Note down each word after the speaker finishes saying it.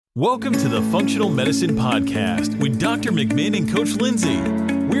Welcome to the Functional Medicine Podcast with Dr. McMinn and Coach Lindsay.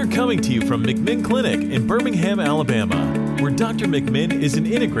 We're coming to you from McMinn Clinic in Birmingham, Alabama, where Dr. McMinn is an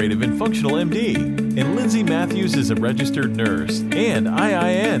integrative and functional MD, and Lindsay Matthews is a registered nurse and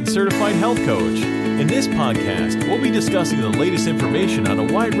IIN certified health coach. In this podcast, we'll be discussing the latest information on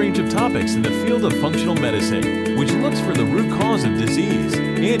a wide range of topics in the field of functional medicine, which looks for the root cause of disease,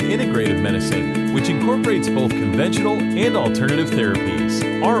 and integrative medicine, which incorporates both conventional and alternative therapies.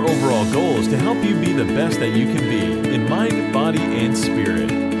 Our overall goal is to help you be the best that you can be in mind, body, and spirit.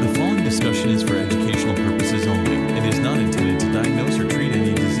 The following discussion is for educational purposes only and is not intended to diagnose or treat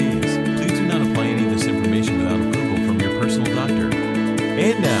any disease. Please do not apply any of this information without approval from your personal doctor.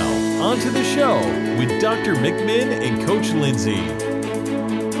 And now, on to the show with Dr. McMinn and Coach Lindsay.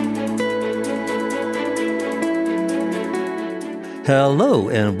 Hello,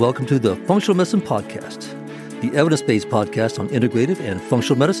 and welcome to the Functional Medicine Podcast, the evidence-based podcast on integrative and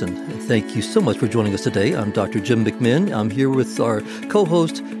functional medicine. And thank you so much for joining us today. I'm Dr. Jim McMinn. I'm here with our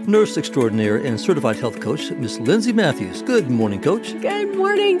co-host, nurse extraordinaire, and certified health coach, Miss Lindsay Matthews. Good morning, Coach. Good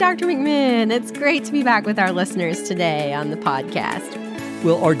morning, Dr. McMinn. It's great to be back with our listeners today on the podcast.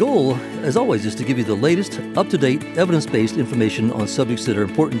 Well, our goal, as always, is to give you the latest, up-to-date, evidence-based information on subjects that are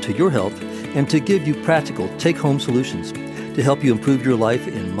important to your health and to give you practical, take-home solutions to help you improve your life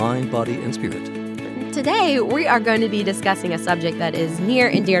in mind, body, and spirit. Today, we are going to be discussing a subject that is near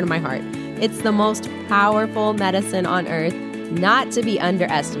and dear to my heart. It's the most powerful medicine on earth, not to be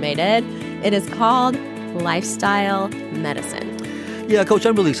underestimated. It is called lifestyle medicine. Yeah, Coach,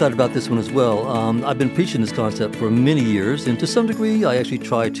 I'm really excited about this one as well. I've been preaching this concept for many years, and to some degree, I actually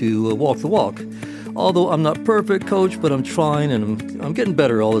try to walk the walk. Although I'm not perfect, Coach, but I'm trying and I'm getting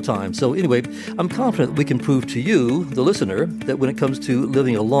better all the time. So anyway, I'm confident we can prove to you, the listener, that when it comes to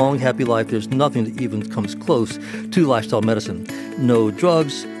living a long, happy life, there's nothing that even comes close to lifestyle medicine. No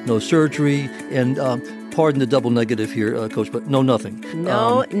drugs, no surgery, and pardon the double negative here, Coach, but no nothing.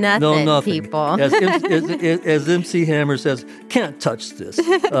 No nothing, people. As MC Hammer says, can't touch this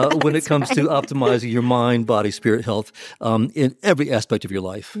when it comes to optimizing your mind, body, spirit health in every aspect of your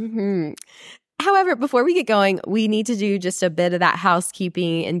life. Mm-hmm. However, before we get going, we need to do just a bit of that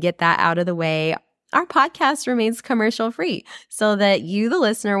housekeeping and get that out of the way. Our podcast remains commercial free so that you, the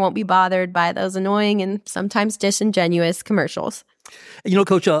listener, won't be bothered by those annoying and sometimes disingenuous commercials. You know,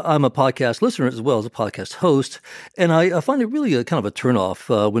 Coach, I'm a podcast listener as well as a podcast host, and I find it really a kind of a turnoff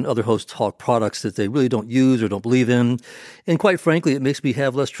when other hosts talk products that they really don't use or don't believe in. And quite frankly, it makes me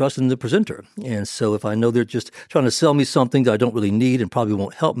have less trust in the presenter. And so if I know they're just trying to sell me something that I don't really need and probably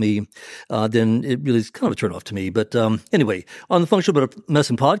won't help me, then it really is kind of a turnoff to me. But anyway, on the Functional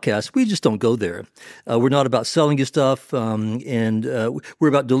Medicine Podcast, we just don't go there. We're not about selling you stuff, and we're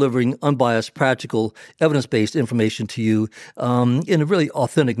about delivering unbiased, practical, evidence-based information to you in a really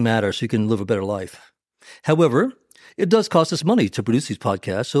authentic manner so you can live a better life. However, it does cost us money to produce these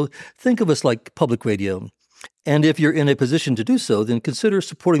podcasts, so think of us like public radio. And if you're in a position to do so, then consider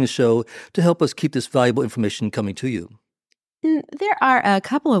supporting the show to help us keep this valuable information coming to you. There are a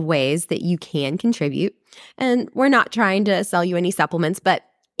couple of ways that you can contribute, and we're not trying to sell you any supplements, but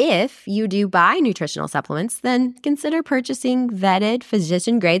if you do buy nutritional supplements, then consider purchasing vetted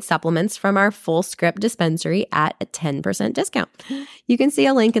physician-grade supplements from our FullScript dispensary at a 10% discount. You can see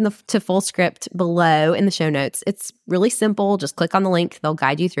a link to FullScript below in the show notes. It's really simple. Just click on the link. They'll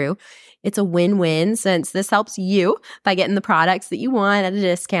guide you through. It's a win-win since this helps you by getting the products that you want at a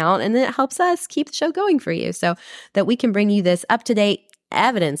discount, and then it helps us keep the show going for you so that we can bring you this up-to-date,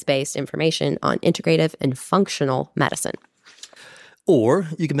 evidence-based information on integrative and functional medicine. Or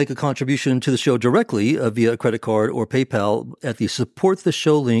you can make a contribution to the show directly via a credit card or PayPal at the Support the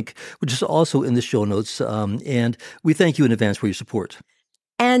Show link, which is also in the show notes. And we thank you in advance for your support.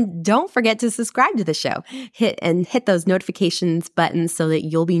 And don't forget to subscribe to the show. Hit those notifications buttons so that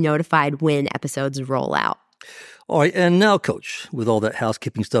you'll be notified when episodes roll out. All right. And now, Coach, with all that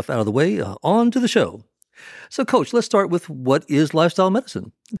housekeeping stuff out of the way, on to the show. So, Coach, let's start with what is lifestyle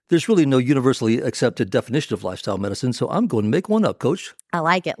medicine? There's really no universally accepted definition of lifestyle medicine, so I'm going to make one up, Coach. I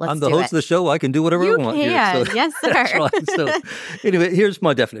like it. Let's do it. I'm the host of the show. I can do whatever I want here. So, yes, sir. That's right. So, anyway, here's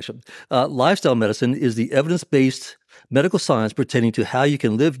my definition. Lifestyle medicine is the evidence-based medical science pertaining to how you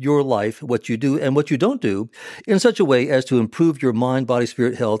can live your life, what you do and what you don't do, in such a way as to improve your mind, body,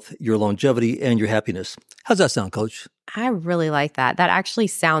 spirit health, your longevity, and your happiness. How's that sound, Coach? I really like that. That actually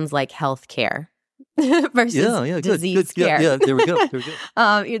sounds like healthcare. versus disease good. care. Yeah, there we go.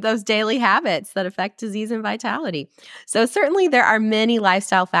 Those daily habits that affect disease and vitality. So certainly there are many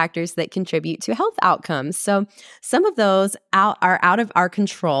lifestyle factors that contribute to health outcomes. So some of those are out of our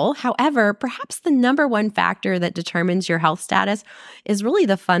control. However, perhaps the number one factor that determines your health status is really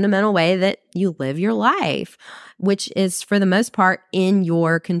the fundamental way that you live your life, which is for the most part in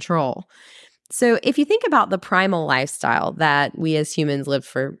your control. So if you think about the primal lifestyle that we as humans lived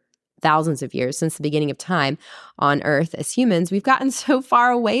for thousands of years, since the beginning of time on Earth as humans, we've gotten so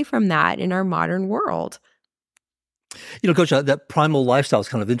far away from that in our modern world. Coach, that primal lifestyle is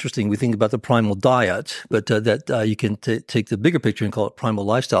kind of interesting. We think about the primal diet, but you can take the bigger picture and call it primal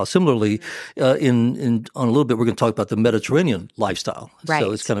lifestyle. Similarly, on a little bit, we're going to talk about the Mediterranean lifestyle. Right.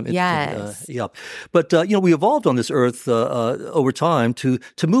 So it's kind of interesting. Yes. But we evolved on this earth over time to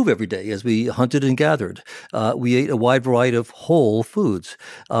move every day as we hunted and gathered. We ate a wide variety of whole foods,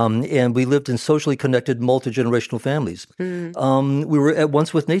 and we lived in socially connected, multi-generational families. We were at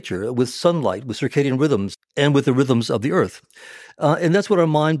once with nature, with sunlight, with circadian rhythms, and with the rhythms of the earth. And that's what our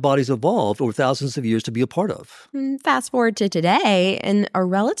mind bodies evolved over thousands of years to be a part of. Fast forward to today, in a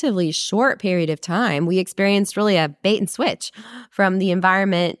relatively short period of time, we experienced really a bait and switch from the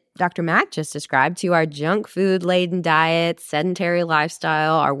environment Dr. Mack just described to our junk food-laden diets, sedentary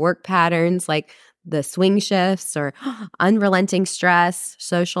lifestyle, our work patterns like the swing shifts or unrelenting stress,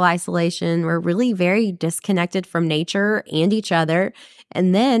 social isolation. We're really very disconnected from nature and each other.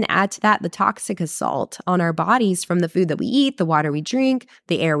 And then add to that the toxic assault on our bodies from the food that we eat, the water we drink,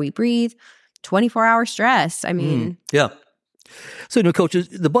 the air we breathe, 24-hour stress. I mean. Yeah. So, coaches,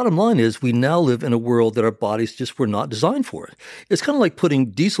 the bottom line is we now live in a world that our bodies just were not designed for. It's kind of like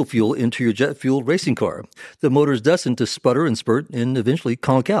putting diesel fuel into your jet-fueled racing car. The motor is destined to sputter and spurt and eventually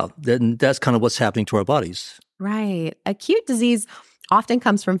conk out. Then that's kind of what's happening to our bodies. Right. Acute disease often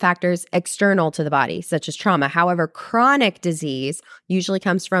comes from factors external to the body, such as trauma. However, chronic disease usually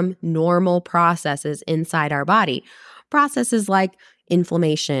comes from normal processes inside our body. Processes like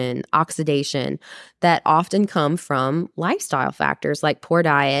inflammation, oxidation, that often come from lifestyle factors like poor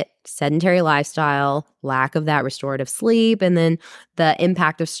diet, sedentary lifestyle, lack of that restorative sleep, and then the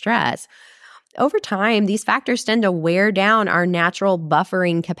impact of stress. Over time, these factors tend to wear down our natural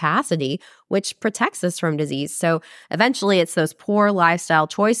buffering capacity, which protects us from disease. So eventually, it's those poor lifestyle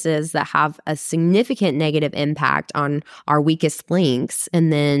choices that have a significant negative impact on our weakest links,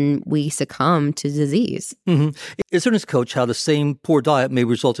 and then we succumb to disease. It's interesting, Coach, how the same poor diet may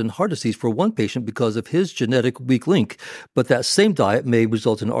result in heart disease for one patient because of his genetic weak link, but that same diet may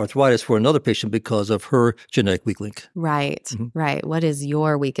result in arthritis for another patient because of her genetic weak link. Right, right. What is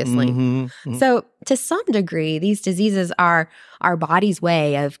your weakest link? So to some degree, these diseases are our body's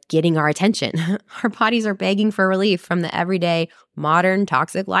way of getting our attention. Our bodies are begging for relief from the everyday modern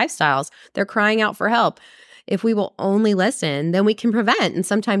toxic lifestyles. They're crying out for help. If we will only listen, then we can prevent and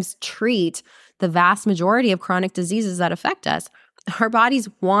sometimes treat the vast majority of chronic diseases that affect us. Our bodies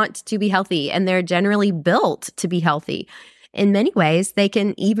want to be healthy, and they're generally built to be healthy. In many ways, they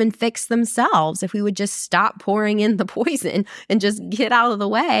can even fix themselves if we would just stop pouring in the poison and just get out of the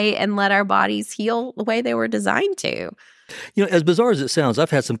way and let our bodies heal the way they were designed to. As bizarre as it sounds,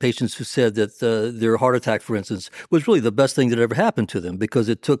 I've had some patients who said that their heart attack, for instance, was really the best thing that ever happened to them because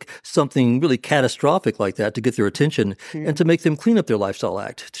it took something really catastrophic like that to get their attention and to make them clean up their lifestyle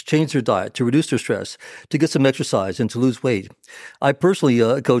act, to change their diet, to reduce their stress, to get some exercise, and to lose weight. I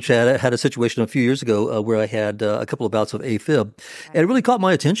personally, Coach, had a situation a few years ago where I had a couple of bouts of AFib, and it really caught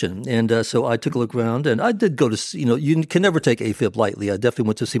my attention. And so I took a look around, and I did go to, you can never take AFib lightly. I definitely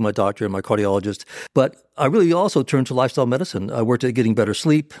went to see my doctor and my cardiologist, but I really also turned to lifestyle medicine. I worked at getting better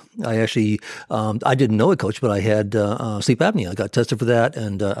sleep. I actually, I didn't know it, Coach, but I had sleep apnea. I got tested for that,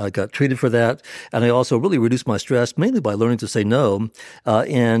 and I got treated for that. And I also really reduced my stress, mainly by learning to say no.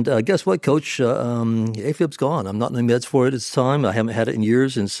 And guess what, Coach? AFib's gone. I'm not on the meds for it this time. I haven't had it in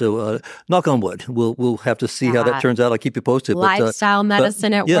years. And so, knock on wood, we'll have to see how that turns out. I'll keep you posted. Lifestyle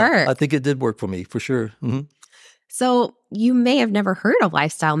medicine at work. I think it did work for me, for sure. So you may have never heard of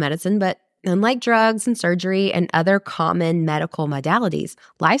lifestyle medicine, but unlike drugs and surgery and other common medical modalities,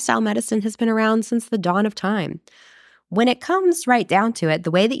 lifestyle medicine has been around since the dawn of time. When it comes right down to it, the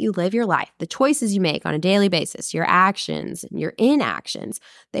way that you live your life, the choices you make on a daily basis, your actions and your inactions,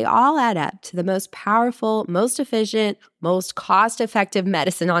 they all add up to the most powerful, most efficient, most cost-effective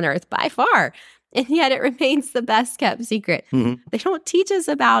medicine on earth by far. And yet it remains the best kept secret. They don't teach us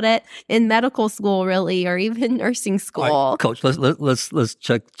about it in medical school, really, or even nursing school. All right, Coach, let's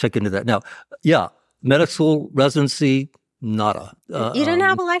check into that now. Yeah, medical school, residency, Nada. You don't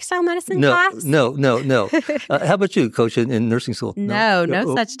have a lifestyle medicine No, class? no. How about you, Coach, in nursing school? No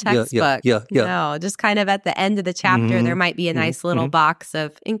such textbook. Yeah. No, just kind of at the end of the chapter, there might be a nice little box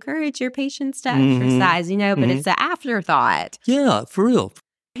of encourage your patients to exercise, but it's an afterthought. Yeah, for real.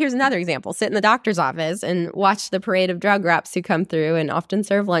 Here's another example. Sit in the doctor's office and watch the parade of drug reps who come through and often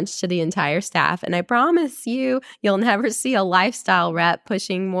serve lunch to the entire staff. And I promise you'll never see a lifestyle rep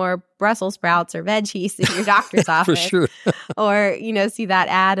pushing more Brussels sprouts or veggies in your doctor's office. For sure. Or, see that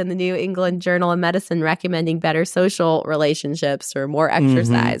ad in the New England Journal of Medicine recommending better social relationships or more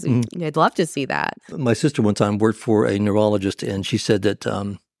exercise. I'd love to see that. My sister one time worked for a neurologist, and she said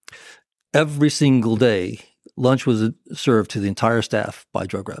that every single day, lunch was served to the entire staff by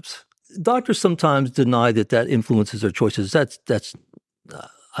drug reps. Doctors sometimes deny that influences their choices. That's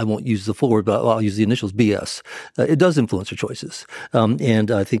I won't use the full word, but I'll use the initials, BS. It does influence your choices.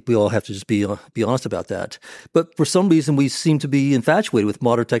 And I think we all have to just be honest about that. But for some reason, we seem to be infatuated with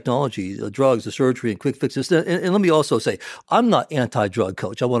modern technology, drugs, the surgery, and quick fixes. And let me also say, I'm not anti-drug,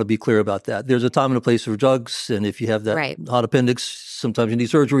 Coach. I want to be clear about that. There's a time and a place for drugs. And if you have that hot appendix, sometimes you need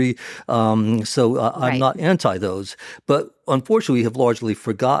surgery. I'm not anti those. But unfortunately, we have largely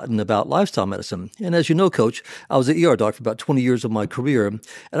forgotten about lifestyle medicine. And as you know, Coach, I was an ER doctor for about 20 years of my career.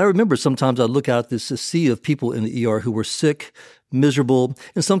 And I remember sometimes I'd look out at this sea of people in the ER who were sick, miserable,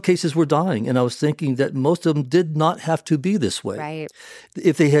 in some cases were dying. And I was thinking that most of them did not have to be this way. Right.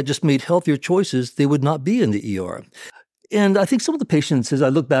 If they had just made healthier choices, they would not be in the ER. And I think some of the patients, as I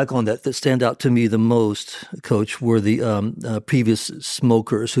look back on that stand out to me the most, Coach, were the previous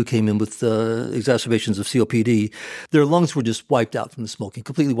smokers who came in with exacerbations of COPD. Their lungs were just wiped out from the smoking,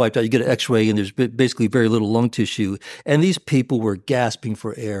 completely wiped out. You get an X-ray and there's basically very little lung tissue. And these people were gasping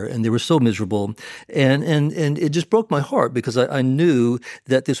for air and they were so miserable. And it just broke my heart because I knew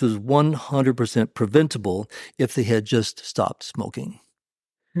that this was 100% preventable if they had just stopped smoking.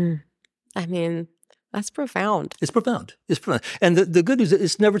 I mean, that's profound. It's profound. And the good news is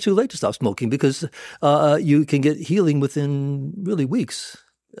it's never too late to stop smoking because you can get healing within really weeks.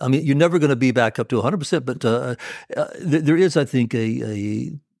 I mean, you're never going to be back up to 100%, but there is, I think,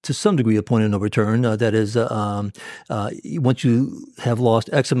 to some degree, a point of no return. That is, once you have lost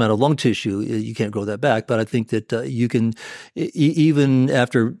X amount of lung tissue, you can't grow that back. But I think that you can, even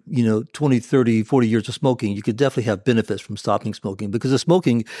after 20, 30, 40 years of smoking, you could definitely have benefits from stopping smoking because the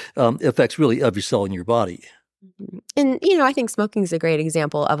smoking affects really every cell in your body. And, I think smoking is a great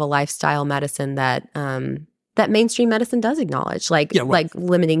example of a lifestyle medicine that mainstream medicine does acknowledge, like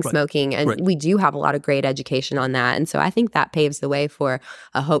limiting smoking. And we do have a lot of great education on that. And so I think that paves the way for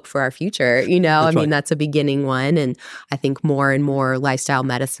a hope for our future. That's a beginning one. And I think more and more lifestyle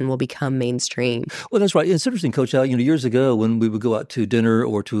medicine will become mainstream. Well, that's right. It's interesting, Coach. Years ago when we would go out to dinner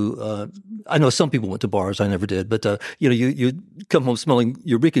or to, I know some people went to bars. I never did. But, you come home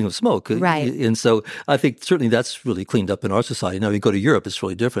you're reeking of smoke. Right. And so I think certainly that's really cleaned up in our society. Now, you go to Europe, it's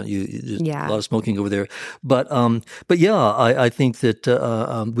really different. There's a lot of smoking over there. But I think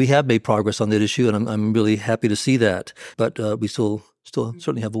that we have made progress on that issue, and I'm really happy to see that. But we still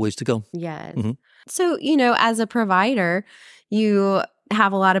certainly have a ways to go. Yes. Mm-hmm. So, as a provider, you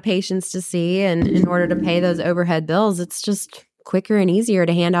have a lot of patients to see, and in order to pay those overhead bills, it's just quicker and easier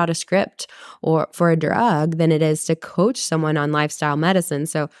to hand out a script or for a drug than it is to coach someone on lifestyle medicine.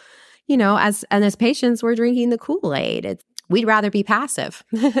 So, as patients, we're drinking the Kool-Aid. We'd rather be passive,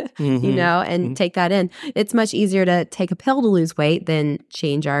 and take that in. It's much easier to take a pill to lose weight than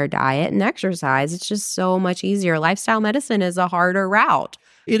change our diet and exercise. It's just so much easier. Lifestyle medicine is a harder route.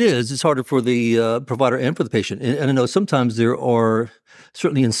 It is. It's harder for the provider and for the patient. And I know sometimes there are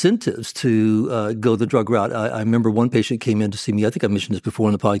certainly incentives to go the drug route. I remember one patient came in to see me. I think I mentioned this before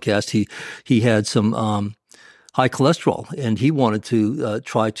in the podcast. He had some high cholesterol, and he wanted to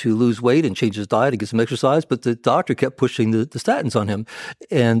try to lose weight and change his diet and get some exercise, but the doctor kept pushing the statins on him.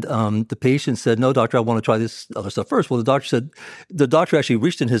 And the patient said, "No, doctor, I want to try this other stuff first." Well, the doctor actually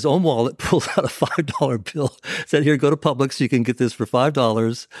reached in his own wallet, pulled out a $5 bill, said, "Here, go to Publix, you can get this for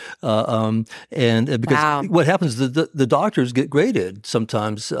 $5. And because what happens, the doctors get graded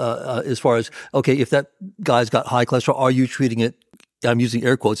sometimes as far as, okay, if that guy's got high cholesterol, are you treating it, I'm using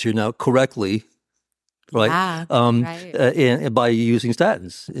air quotes here now, correctly? Right. And by using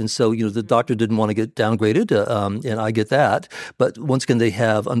statins. And so, the doctor didn't want to get downgraded, and I get that. But once again, they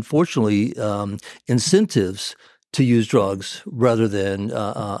have, unfortunately, incentives to use drugs rather than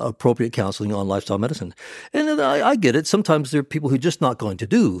appropriate counseling on lifestyle medicine. And I get it. Sometimes there are people who are just not going to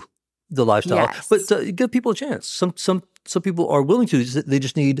do the lifestyle, but give people a chance. Some people are willing to. They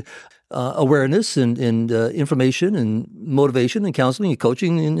just need awareness and information and motivation and counseling and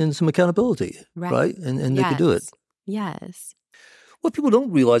coaching and some accountability, right? And they can do it. Yes. What people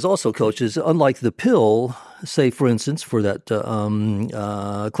don't realize also, Coach, is unlike the pill, say, for instance, for that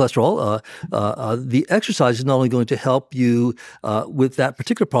cholesterol, the exercise is not only going to help you with that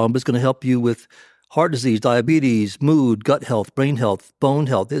particular problem, but it's going to help you with heart disease, diabetes, mood, gut health, brain health, bone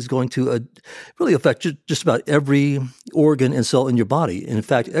health. Is going to really affect just about every organ and cell in your body. And in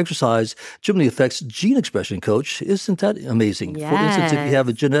fact, exercise generally affects gene expression, Coach. Isn't that amazing? Yes. For instance, if you have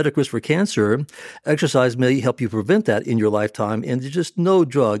a genetic risk for cancer, exercise may help you prevent that in your lifetime. And there's just no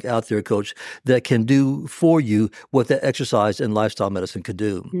drug out there, Coach, that can do for you what that exercise and lifestyle medicine could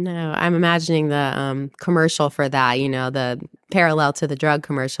do. No, I'm imagining the commercial for that, the parallel to the drug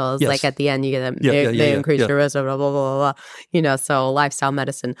commercials. Yes. Like at the end, you get they increase your risk of blah, blah, blah, blah. So lifestyle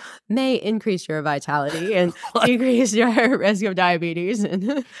medicine may increase your vitality and decrease your risk of diabetes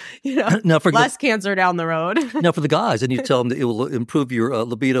and, now less cancer down the road. Now, for the guys, and you tell them that it will improve your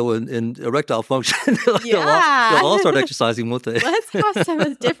libido and erectile function. They'll all start exercising, won't they? Let's have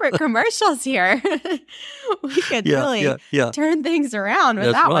some different commercials here. We could really turn things around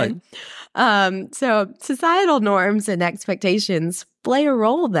with that one. So societal norms and expectations play a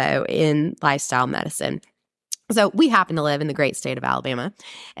role, though, in lifestyle medicine. So we happen to live in the great state of Alabama,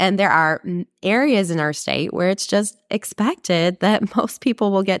 and there are areas in our state where it's just expected that most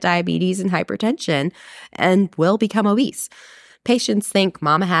people will get diabetes and hypertension and will become obese. Patients think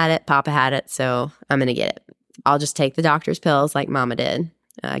mama had it, papa had it, so I'm going to get it. I'll just take the doctor's pills like mama did.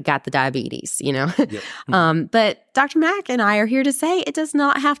 Got the diabetes, Yep. But Dr. Mack and I are here to say it does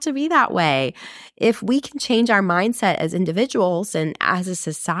not have to be that way. If we can change our mindset as individuals and as a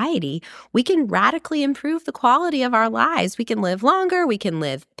society, we can radically improve the quality of our lives. We can live longer, we can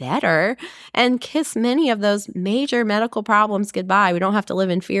live better, and kiss many of those major medical problems goodbye. We don't have to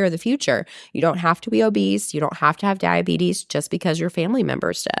live in fear of the future. You don't have to be obese. You don't have to have diabetes just because your family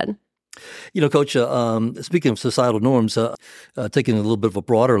members did. Coach, speaking of societal norms, taking a little bit of a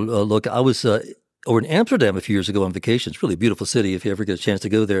broader look, I was over in Amsterdam a few years ago on vacation. It's a really beautiful city if you ever get a chance to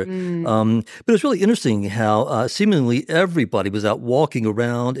go there. But it's really interesting how seemingly everybody was out walking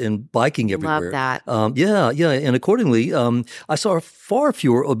around and biking everywhere. Love that. And accordingly, I saw far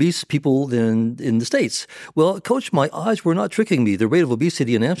fewer obese people than in the States. Well, Coach, my eyes were not tricking me. The rate of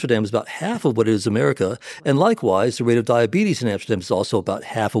obesity in Amsterdam is about half of what it is in America. And likewise, the rate of diabetes in Amsterdam is also about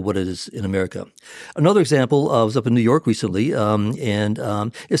half of what it is in America. Another example, I was up in New York recently, and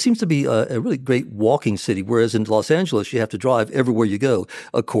it seems to be a really great walking city, whereas in Los Angeles, you have to drive everywhere you go.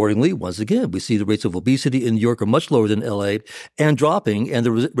 Accordingly, once again, we see the rates of obesity in New York are much lower than LA and dropping, and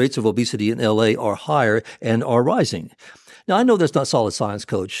the rates of obesity in LA are higher and are rising. Now, I know that's not solid science,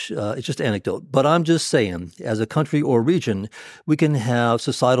 Coach. It's just anecdote. But I'm just saying, as a country or region, we can have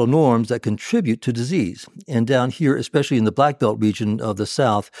societal norms that contribute to disease. And down here, especially in the Black Belt region of the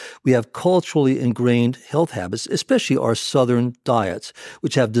South, we have culturally ingrained health habits, especially our Southern diets,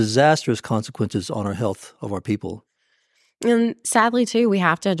 which have disastrous consequences on our health of our people. And sadly, too, we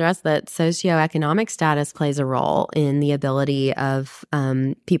have to address that socioeconomic status plays a role in the ability of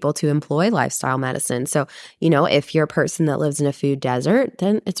people to employ lifestyle medicine. So, if you're a person that lives in a food desert,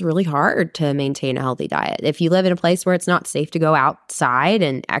 then it's really hard to maintain a healthy diet. If you live in a place where it's not safe to go outside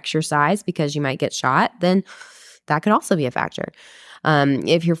and exercise because you might get shot, then that could also be a factor.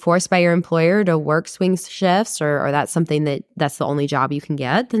 If you're forced by your employer to work swing shifts or that's something that's the only job you can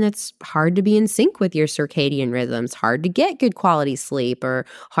get, then it's hard to be in sync with your circadian rhythms, hard to get good quality sleep, or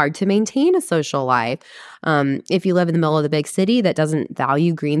hard to maintain a social life. If you live in the middle of the big city that doesn't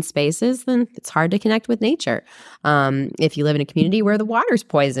value green spaces, then it's hard to connect with nature. If you live in a community where the water's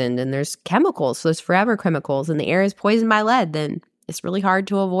poisoned and there's chemicals, so there's forever chemicals, and the air is poisoned by lead, then it's really hard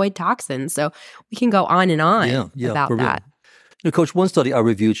to avoid toxins. So we can go on and on about that. Coach, one study I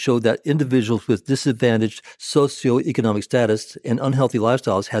reviewed showed that individuals with disadvantaged socioeconomic status and unhealthy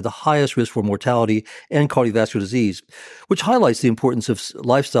lifestyles had the highest risk for mortality and cardiovascular disease, which highlights the importance of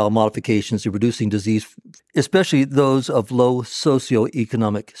lifestyle modifications in reducing disease, especially those of low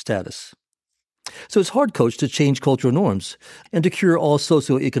socioeconomic status. So it's hard, Coach, to change cultural norms and to cure all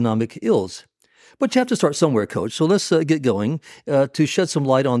socioeconomic ills. But you have to start somewhere, Coach. So let's get going to shed some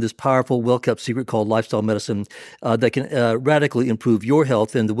light on this powerful, well-kept secret called lifestyle medicine that can radically improve your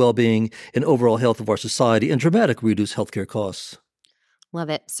health and the well-being and overall health of our society and dramatically reduce healthcare costs. Love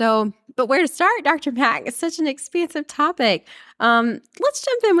it. So, but where to start, Dr. Mack? It's such an expansive topic. Let's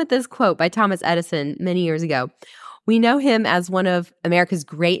jump in with this quote by Thomas Edison many years ago. We know him as one of America's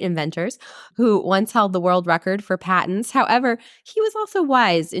great inventors who once held the world record for patents. However, he was also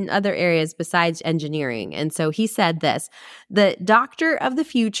wise in other areas besides engineering. And so he said this: "The doctor of the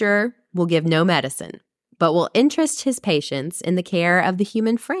future will give no medicine, but will interest his patients in the care of the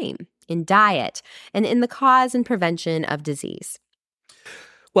human frame, in diet, and in the cause and prevention of disease.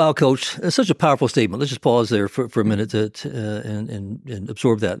 Wow, Coach, that's such a powerful statement. Let's just pause there for a minute and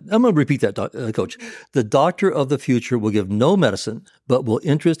absorb that. I'm going to repeat that, Coach. The doctor of the future will give no medicine, but will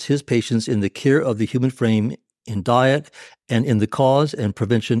interest his patients in the care of the human frame in diet and in the cause and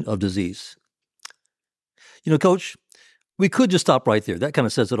prevention of disease. Coach, we could just stop right there. That kind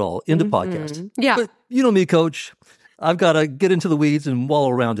of says it all in the podcast. Yeah. But you know me, Coach. I've got to get into the weeds and wallow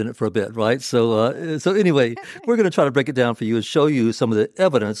around in it for a bit, right? So anyway, we're going to try to break it down for you and show you some of the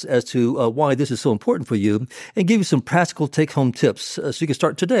evidence as to why this is so important for you and give you some practical take-home tips so you can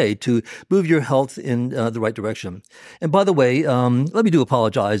start today to move your health in the right direction. And by the way, let me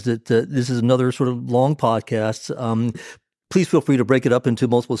apologize that this is another sort of long podcast. Please feel free to break it up into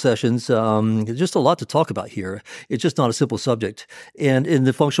multiple sessions. There's just a lot to talk about here. It's just not a simple subject. And in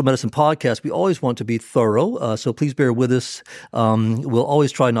the Functional Medicine Podcast, we always want to be thorough. So please bear with us. We'll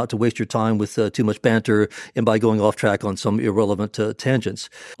always try not to waste your time with too much banter and by going off track on some irrelevant tangents.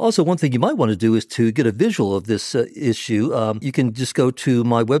 Also, one thing you might want to do is to get a visual of this issue. You can just go to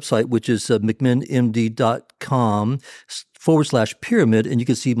my website, which is mcminnmd.com/pyramid, and you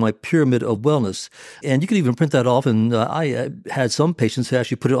can see my pyramid of wellness. And you can even print that off, and I had some patients who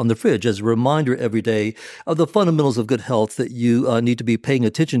actually put it on the fridge as a reminder every day of the fundamentals of good health that you need to be paying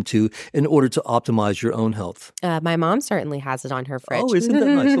attention to in order to optimize your own health. My mom certainly has it on her fridge. Oh, isn't that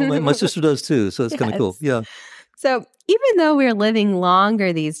nice? Well, my sister does too, so it's kind of cool. Yeah. So even though we're living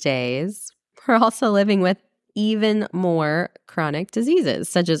longer these days, we're also living with even more chronic diseases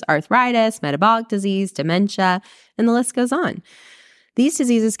such as arthritis, metabolic disease, dementia, and the list goes on. These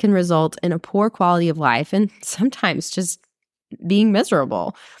diseases can result in a poor quality of life and sometimes just being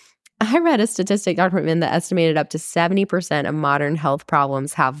miserable. I read a statistic, Dr. McMinn, that estimated up to 70% of modern health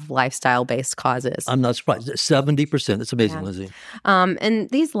problems have lifestyle-based causes. I'm not surprised. 70%. That's amazing, Yeah. Lindsay. And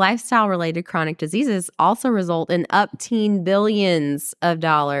these lifestyle-related chronic diseases also result in up-teen billions of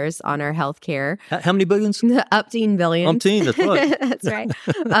dollars on our healthcare. How many billions? Up-teen billions. Umpteen, that's right. That's right.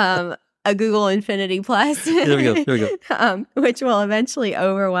 A Google Infinity Plus. There we go. Which will eventually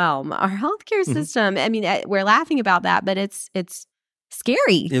overwhelm our healthcare system. I mean, we're laughing about that, but it's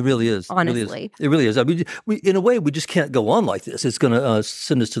scary. It really is. Honestly. It really is. I mean, in a way, we just can't go on like this. It's going to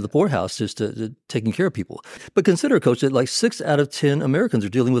send us to the poorhouse just to taking care of people. But consider, Coach, that like 6 out of 10 Americans are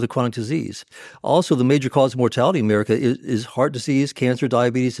dealing with a chronic disease. Also, the major cause of mortality in America is heart disease, cancer,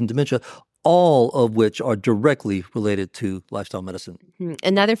 diabetes, and dementia, all of which are directly related to lifestyle medicine.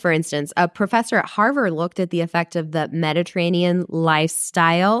 Another, for instance, a professor at Harvard looked at the effect of the Mediterranean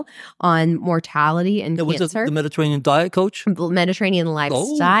lifestyle on mortality and Was cancer. it the Mediterranean diet, Coach? Mediterranean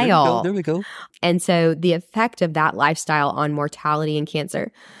lifestyle. Oh, there we go. And so the effect of that lifestyle on mortality and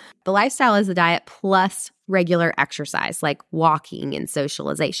cancer. The lifestyle is the diet plus regular exercise, like walking and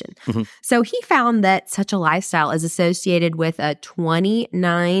socialization. So he found that such a lifestyle is associated with a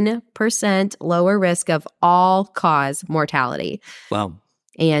 29% lower risk of all-cause mortality. Wow.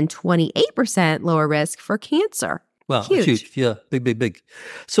 And 28% lower risk for cancer. Wow, huge. Yeah, big.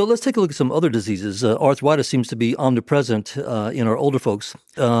 So let's take a look at some other diseases. Arthritis seems to be omnipresent in our older folks.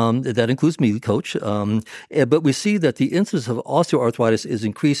 That includes me, Coach. But we see that the incidence of osteoarthritis is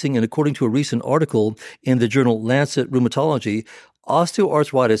increasing, and according to a recent article in the journal Lancet Rheumatology,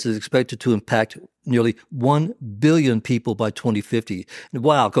 osteoarthritis is expected to impact nearly 1 billion people by 2050.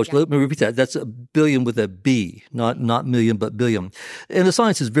 Wow, Coach, let me repeat that. That's a billion with a B, not million, but billion. And the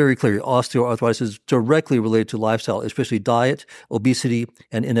science is very clear. Osteoarthritis is directly related to lifestyle, especially diet, obesity,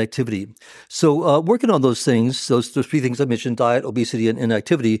 and inactivity. So working on those things, those 3 things I mentioned, diet, obesity, and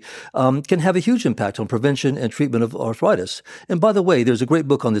inactivity, can have a huge impact on prevention and treatment of arthritis. And by the way, there's a great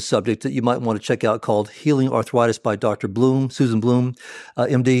book on this subject that you might want to check out called Healing Arthritis by Dr. Bloom, Susan Bloom,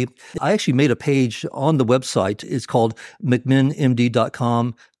 MD. I actually made a page on the website. It's called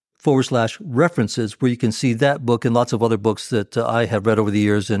mcminnmd.com/references, where you can see that book and lots of other books that I have read over the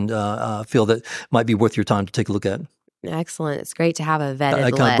years and feel that might be worth your time to take a look at. Excellent. It's great to have a vetted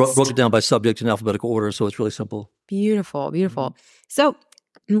I kind of list. broke it down by subject in alphabetical order, so it's really simple. Beautiful. So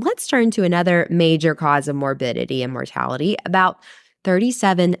let's turn to another major cause of morbidity and mortality. About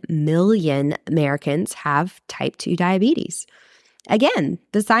 37 million Americans have type 2 diabetes. Again,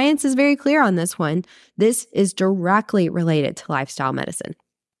 the science is very clear on this one. This is directly related to lifestyle medicine.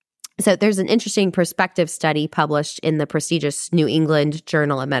 So there's an interesting prospective study published in the prestigious New England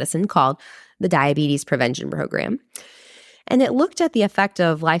Journal of Medicine called the Diabetes Prevention Program. And it looked at the effect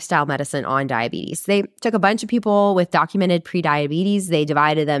of lifestyle medicine on diabetes. They took a bunch of people with documented prediabetes. They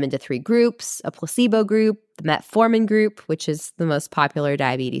divided them into 3 groups, a placebo group, the metformin group, which is the most popular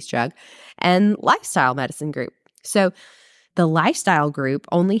diabetes drug, and lifestyle medicine group. So The lifestyle group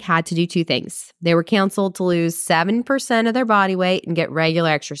only had to do two things. They were counseled to lose 7% of their body weight and get regular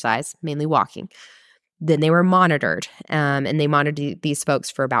exercise, mainly walking. Then they were monitored, and they monitored these folks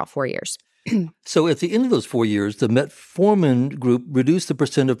for about 4 years. So at the end of those 4 years, the metformin group reduced the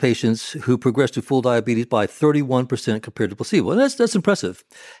percent of patients who progressed to full diabetes by 31% compared to placebo. And that's impressive.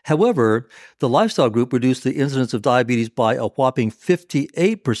 However, the lifestyle group reduced the incidence of diabetes by a whopping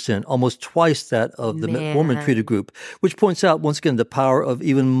 58%, almost twice that of the metformin-treated group, which points out, once again, the power of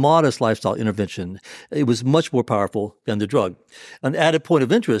even modest lifestyle intervention. It was much more powerful than the drug. An added point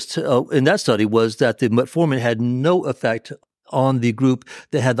of interest in that study was that the metformin had no effect on the group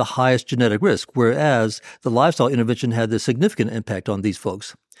that had the highest genetic risk, whereas the lifestyle intervention had a significant impact on these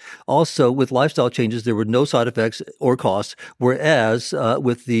folks. Also, with lifestyle changes, there were no side effects or costs, whereas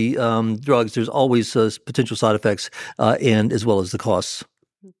with the drugs, there's always potential side effects and as well as the costs.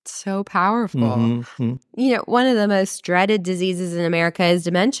 So powerful. Mm-hmm. You know, one of the most dreaded diseases in America is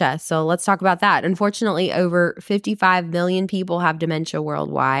dementia. So let's talk about that. Unfortunately, over 55 million people have dementia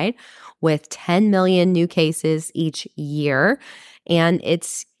worldwide, with 10 million new cases each year, and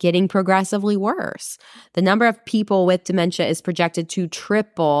it's getting progressively worse. The number of people with dementia is projected to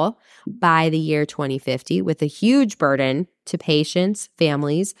triple by the year 2050, with a huge burden to patients,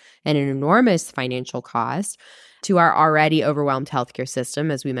 families, and an enormous financial cost to our already overwhelmed healthcare system,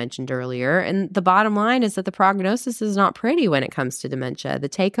 as we mentioned earlier. And the bottom line is that the prognosis is not pretty when it comes to dementia. The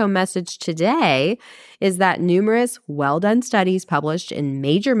take-home message today is that numerous well-done studies published in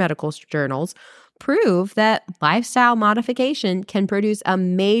major medical journals prove that lifestyle modification can produce a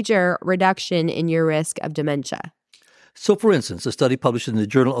major reduction in your risk of dementia. So, for instance, a study published in the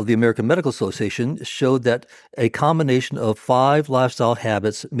Journal of the American Medical Association showed that a combination of 5 lifestyle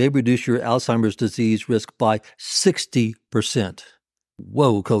habits may reduce your Alzheimer's disease risk by 60%.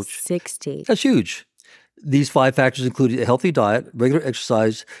 Whoa, Coach. 60. That's huge. These 5 factors included a healthy diet, regular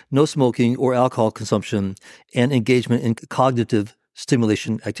exercise, no smoking or alcohol consumption, and engagement in cognitive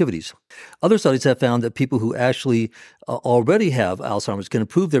stimulation activities. Other studies have found that people who actually already have Alzheimer's can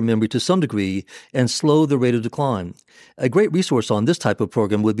improve their memory to some degree and slow the rate of decline. A great resource on this type of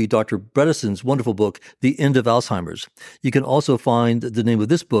program would be Dr. Bredesen's wonderful book, The End of Alzheimer's. You can also find the name of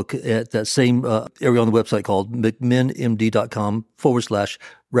this book at that same area on the website called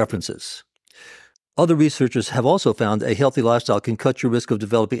mcminnmd.com/references. Other researchers have also found a healthy lifestyle can cut your risk of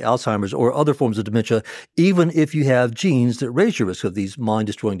developing Alzheimer's or other forms of dementia, even if you have genes that raise your risk of these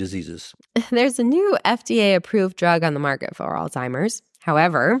mind-destroying diseases. There's a new FDA-approved drug on the market for Alzheimer's.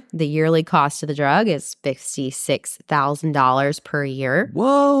 However, the yearly cost of the drug is $56,000 per year.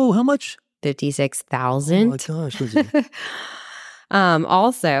 Whoa, how much? $56,000. Oh my gosh, Lindsay.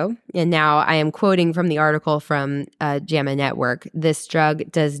 Also, and now I am quoting from the article from JAMA Network, this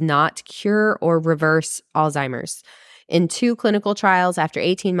drug does not cure or reverse Alzheimer's. In 2 clinical trials, after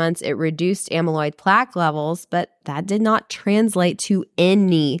 18 months, it reduced amyloid plaque levels, but that did not translate to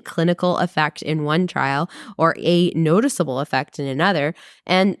any clinical effect in one trial or a noticeable effect in another,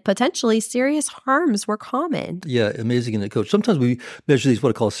 and potentially serious harms were common. Yeah, amazing, isn't it, Coach? Sometimes we measure these what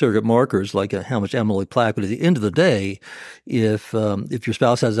I call surrogate markers, like how much amyloid plaque, but at the end of the day, if your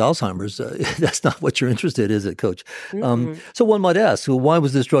spouse has Alzheimer's, that's not what you're interested in, is it, Coach? So one might ask, well, why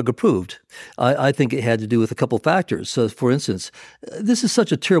was this drug approved? I think it had to do with a couple factors. So, for instance, this is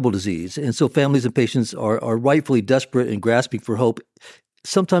such a terrible disease, and so families and patients are rightfully desperate and grasping for hope,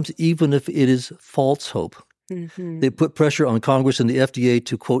 sometimes even if it is false hope. Mm-hmm. They put pressure on Congress and the FDA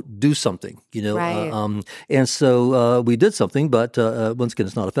to, quote, do something, Right. And so we did something, but once again,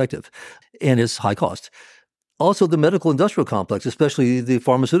 it's not effective, and it's high cost. Also, the medical industrial complex, especially the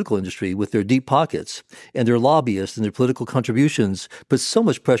pharmaceutical industry with their deep pockets and their lobbyists and their political contributions, put so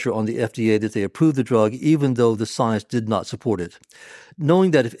much pressure on the FDA that they approved the drug even though the science did not support it.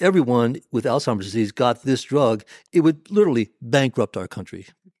 Knowing that if everyone with Alzheimer's disease got this drug, it would literally bankrupt our country.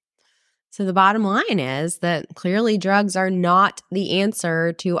 So the bottom line is that clearly drugs are not the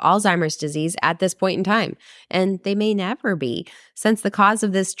answer to Alzheimer's disease at this point in time, and they may never be, since the cause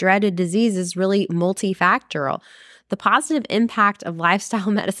of this dreaded disease is really multifactorial. The positive impact of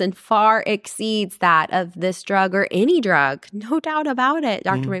lifestyle medicine far exceeds that of this drug or any drug. No doubt about it,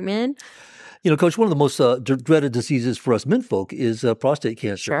 Dr. McMinn. Coach, one of the most dreaded diseases for us menfolk is prostate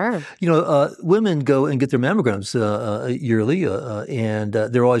cancer. Sure. Women go and get their mammograms yearly, and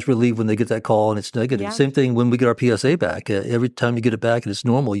they're always relieved when they get that call and it's negative. Yeah. Same thing when we get our PSA back. Every time you get it back and it's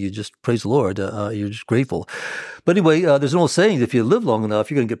normal, you just praise the Lord. You're just grateful. But anyway, there's an old saying that if you live long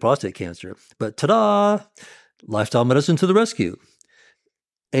enough, you're going to get prostate cancer. But ta-da! Lifestyle medicine to the rescue.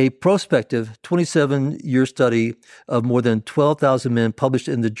 A prospective 27-year study of more than 12,000 men published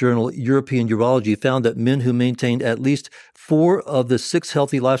in the journal European Urology found that men who maintained at least 4 of the 6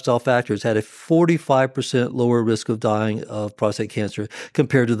 healthy lifestyle factors had a 45% lower risk of dying of prostate cancer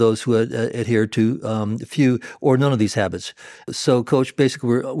compared to those who had adhered to few or none of these habits. So, Coach, basically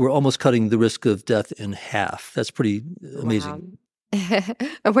we're almost cutting the risk of death in half. That's pretty amazing. Wow.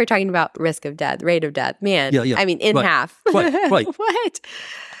 We're talking about risk of death, rate of death. Man, Yeah. I mean, in half. Right. What?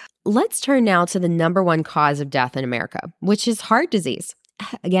 Let's turn now to the number one cause of death in America, which is heart disease.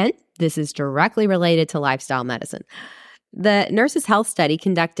 Again, this is directly related to lifestyle medicine. The Nurses' Health Study,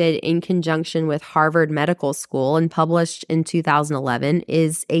 conducted in conjunction with Harvard Medical School and published in 2011,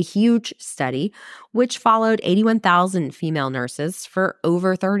 is a huge study which followed 81,000 female nurses for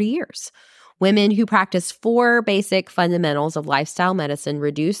over 30 years. Women who practice 4 basic fundamentals of lifestyle medicine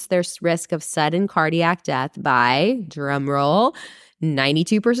reduce their risk of sudden cardiac death by, drumroll,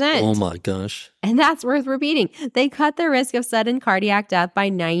 92%. Oh my gosh. And that's worth repeating. They cut their risk of sudden cardiac death by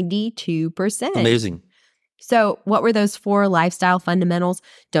 92%. Amazing. So what were those 4 lifestyle fundamentals?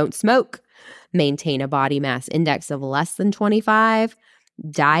 Don't smoke, maintain a body mass index of less than 25,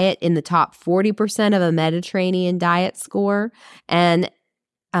 diet in the top 40% of a Mediterranean diet score, and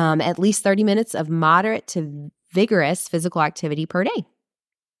at least 30 minutes of moderate to vigorous physical activity per day.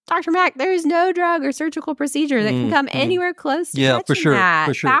 Dr. Mack, there is no drug or surgical procedure that can come anywhere close to touching that.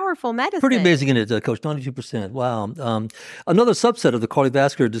 For sure. Powerful medicine. Pretty amazing, isn't it, Coach? 92%. Wow. Another subset of the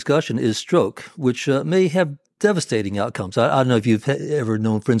cardiovascular discussion is stroke, which may have devastating outcomes. I don't know if you've ever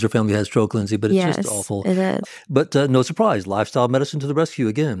known friends or family who had stroke, Lindsay, but it's just awful. It is. But no surprise, lifestyle medicine to the rescue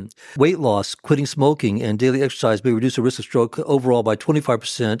again. Weight loss, quitting smoking, and daily exercise may reduce the risk of stroke overall by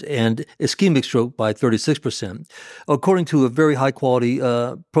 25% and ischemic stroke by 36%. According to a very high-quality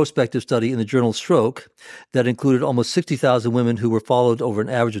prospective study in the journal Stroke that included almost 60,000 women who were followed over an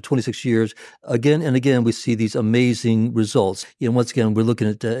average of 26 years, again and again we see these amazing results. And once again, we're looking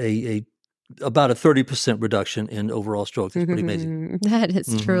at about a 30% reduction in overall stroke. That's pretty amazing. That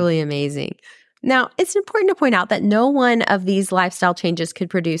is truly amazing. Now, it's important to point out that no one of these lifestyle changes could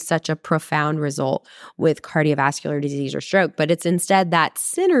produce such a profound result with cardiovascular disease or stroke, but it's instead that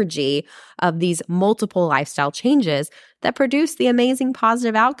synergy of these multiple lifestyle changes that produce the amazing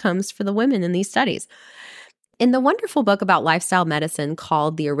positive outcomes for the women in these studies. In the wonderful book about lifestyle medicine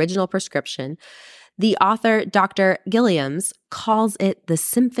called The Original Prescription, the author, Dr. Gilliams, calls it the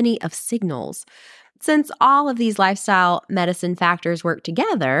symphony of signals. Since all of these lifestyle medicine factors work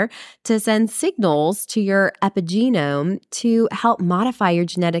together to send signals to your epigenome to help modify your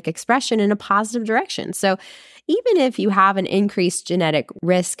genetic expression in a positive direction. So even if you have an increased genetic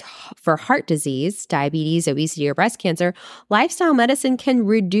risk for heart disease, diabetes, obesity, or breast cancer, lifestyle medicine can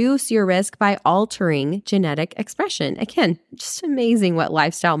reduce your risk by altering genetic expression. Again, just amazing what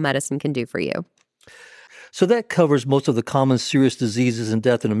lifestyle medicine can do for you. So that covers most of the common serious diseases and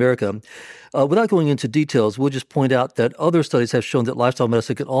death in America. Without going into details, we'll just point out that other studies have shown that lifestyle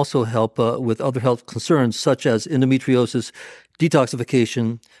medicine can also help with other health concerns such as endometriosis,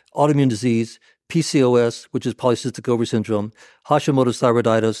 detoxification, autoimmune disease, PCOS, which is polycystic ovary syndrome, Hashimoto's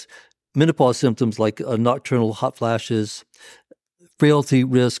thyroiditis, menopause symptoms like nocturnal hot flashes, frailty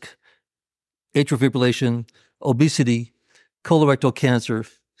risk, atrial fibrillation, obesity, colorectal cancer.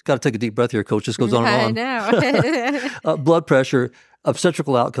 Got to take a deep breath here, Coach. This goes on and on. I know. Blood pressure,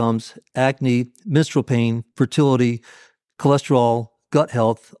 obstetrical outcomes, acne, menstrual pain, fertility, cholesterol, gut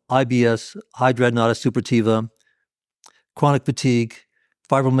health, IBS, hidradenitis suppurativa, chronic fatigue,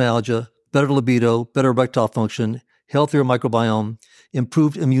 fibromyalgia, better libido, better erectile function, healthier microbiome,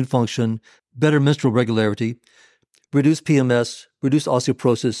 improved immune function, better menstrual regularity, reduced PMS, reduced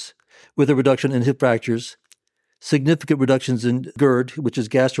osteoporosis with a reduction in hip fractures, significant reductions in GERD, which is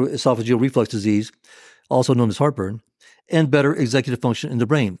gastroesophageal reflux disease, also known as heartburn, and better executive function in the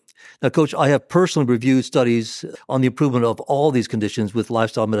brain. Now, Coach, I have personally reviewed studies on the improvement of all these conditions with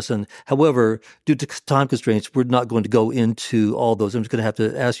lifestyle medicine. However, due to time constraints, we're not going to go into all those. I'm just going to have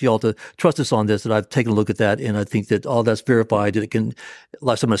to ask you all to trust us on this, that I've taken a look at that, and I think that all that's verified, that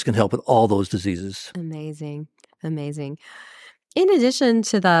lifestyle medicine can help with all those diseases. Amazing. In addition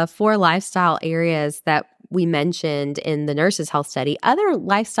to the 4 lifestyle areas that we mentioned in the Nurses' Health Study, other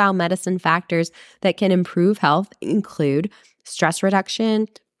lifestyle medicine factors that can improve health include stress reduction,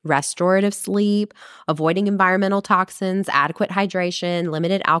 restorative sleep, avoiding environmental toxins, adequate hydration,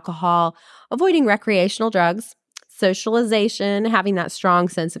 limited alcohol, avoiding recreational drugs, socialization, having that strong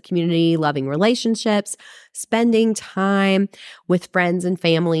sense of community, loving relationships, spending time with friends and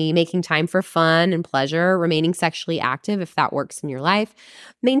family, making time for fun and pleasure, remaining sexually active if that works in your life,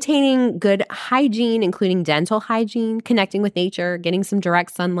 maintaining good hygiene, including dental hygiene, connecting with nature, getting some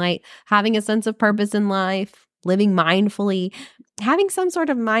direct sunlight, having a sense of purpose in life, living mindfully, having some sort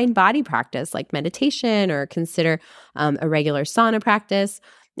of mind-body practice like meditation, or consider a regular sauna practice.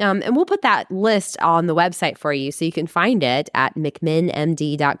 And we'll put that list on the website for you so you can find it at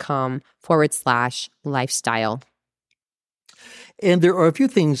mcminnmd.com/lifestyle. And there are a few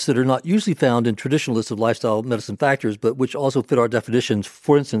things that are not usually found in traditional lists of lifestyle medicine factors, but which also fit our definitions.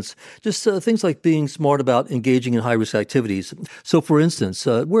 For instance, just things like being smart about engaging in high-risk activities. So, for instance,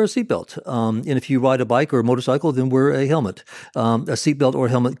 wear a seatbelt. And if you ride a bike or a motorcycle, then wear a helmet. A seatbelt or a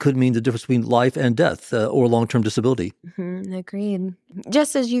helmet could mean the difference between life and death or long-term disability. Agreed.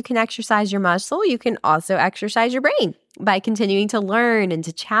 Just as you can exercise your muscle, you can also exercise your brain by continuing to learn and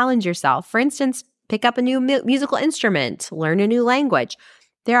to challenge yourself. For instance, pick up a new musical instrument, learn a new language.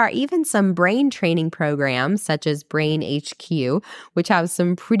 There are even some brain training programs such as Brain HQ, which have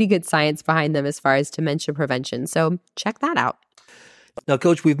some pretty good science behind them as far as dementia prevention. So check that out. Now,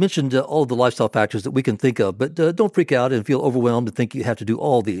 Coach, we've mentioned all of the lifestyle factors that we can think of, but don't freak out and feel overwhelmed and think you have to do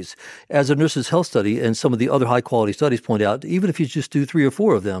all these. As a Nurses' Health Study and some of the other high-quality studies point out, even if you just do 3 or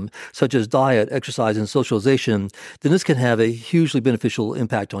 4 of them, such as diet, exercise, and socialization, then this can have a hugely beneficial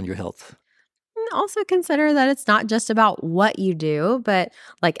impact on your health. Also consider that it's not just about what you do, but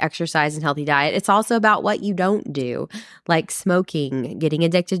like exercise and healthy diet. It's also about what you don't do, like smoking, getting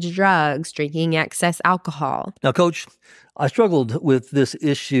addicted to drugs, drinking excess alcohol. Now, Coach, I struggled with this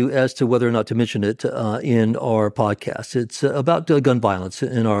issue as to whether or not to mention it in our podcast. It's about gun violence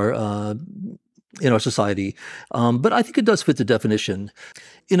in our society, but I think it does fit the definition.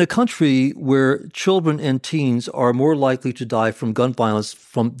 In a country where children and teens are more likely to die from gun violence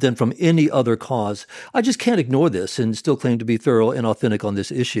than from any other cause, I just can't ignore this and still claim to be thorough and authentic on this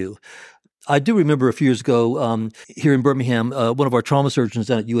issue. I do remember a few years ago here in Birmingham, one of our trauma surgeons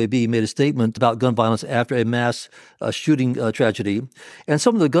down at UAB made a statement about gun violence after a mass shooting tragedy, and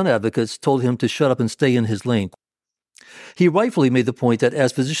some of the gun advocates told him to shut up and stay in his lane. He rightfully made the point that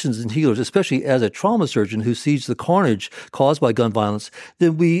as physicians and healers, especially as a trauma surgeon who sees the carnage caused by gun violence,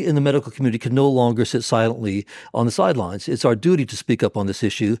 then we in the medical community can no longer sit silently on the sidelines. It's our duty to speak up on this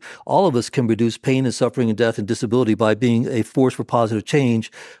issue. All of us can reduce pain and suffering and death and disability by being a force for positive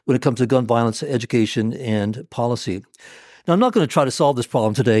change when it comes to gun violence, education, and policy. Now, I'm not going to try to solve this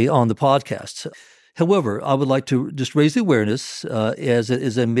problem today on the podcast. However, I would like to just raise the awareness as it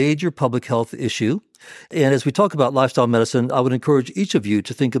is a major public health issue. And as we talk about lifestyle medicine, I would encourage each of you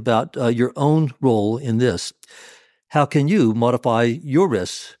to think about your own role in this. How can you modify your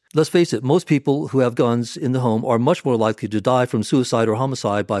risks? Let's face it, most people who have guns in the home are much more likely to die from suicide or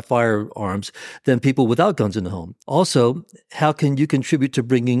homicide by firearms than people without guns in the home. Also, how can you contribute to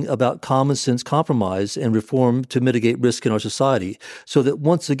bringing about common sense compromise and reform to mitigate risk in our society so that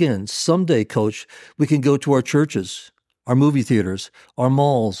once again, someday, Coach, we can go to our churches, our movie theaters, our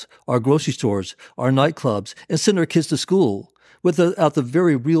malls, our grocery stores, our nightclubs, and send our kids to school without the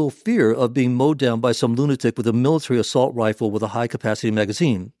very real fear of being mowed down by some lunatic with a military assault rifle with a high-capacity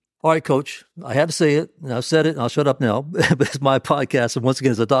magazine. All right, Coach, I had to say it, and I've said it, and I'll shut up now. But it's my podcast, and once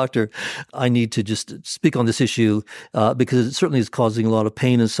again, as a doctor, I need to just speak on this issue because it certainly is causing a lot of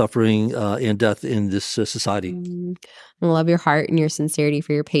pain and suffering and death in this society. I love your heart and your sincerity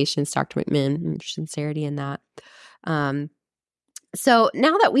for your patients, Dr. McMinn, and your sincerity in that. So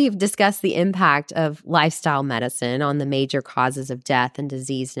now that we've discussed the impact of lifestyle medicine on the major causes of death and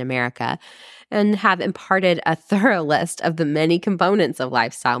disease in America and have imparted a thorough list of the many components of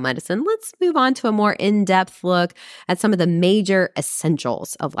lifestyle medicine, let's move on to a more in-depth look at some of the major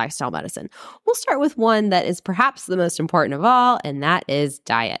essentials of lifestyle medicine. We'll start with one that is perhaps the most important of all, and that is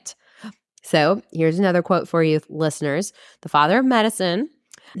diet. So here's another quote for you listeners. The father of medicine,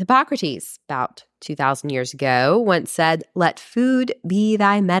 Hippocrates, about 2,000 years ago, once said, "Let food be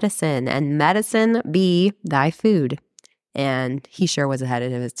thy medicine, and medicine be thy food." And he sure was ahead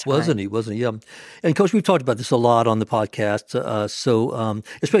of his time. Wasn't he? Yeah. And Coach, we've talked about this a lot on the podcast.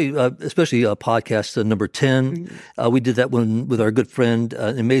 Especially podcast number 10. We did that one with our good friend,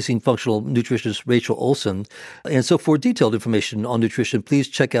 amazing functional nutritionist Rachel Olson. And so for detailed information on nutrition, please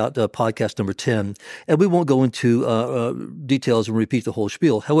check out podcast number 10. And we won't go into details and repeat the whole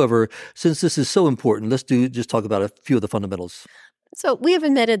spiel. However, since this is so important, let's just talk about a few of the fundamentals. So we have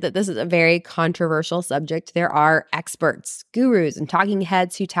admitted that this is a very controversial subject. There are experts, gurus, and talking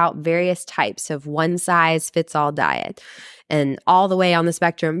heads who tout various types of one-size-fits-all diet, and all the way on the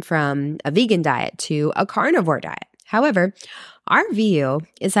spectrum from a vegan diet to a carnivore diet. However, our view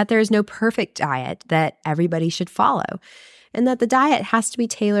is that there is no perfect diet that everybody should follow, and that the diet has to be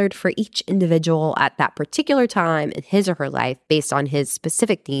tailored for each individual at that particular time in his or her life based on his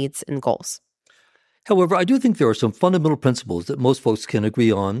specific needs and goals. However, I do think there are some fundamental principles that most folks can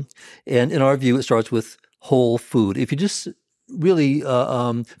agree on. And in our view, it starts with whole food. If you just really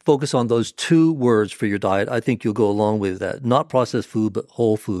focus on those two words for your diet, I think you'll go a long way with that. Not processed food, but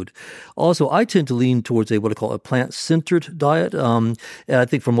whole food. Also, I tend to lean towards what I call a plant-centered diet. And I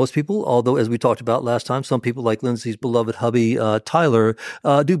think for most people, although as we talked about last time, some people like Lindsay's beloved hubby, Tyler,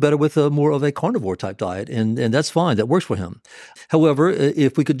 do better with more of a carnivore type diet. And that's fine. That works for him. However,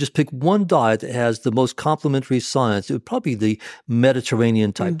 if we could just pick one diet that has the most complementary science, it would probably be the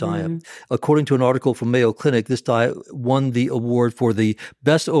Mediterranean type diet. According to an article from Mayo Clinic, this diet won the award for the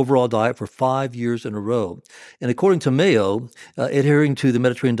best overall diet for 5 years in a row. And according to Mayo, adhering to the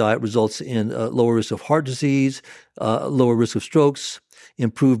Mediterranean diet results in lower risk of heart disease, lower risk of strokes,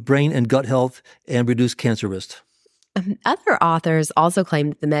 improved brain and gut health, and reduced cancer risk. Other authors also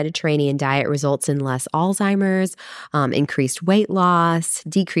claim that the Mediterranean diet results in less Alzheimer's, increased weight loss,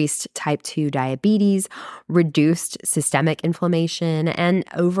 decreased type 2 diabetes, reduced systemic inflammation, and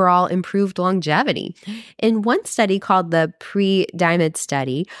overall improved longevity. In one study called the Pre-Dimed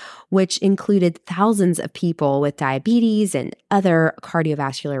Study, which included thousands of people with diabetes and other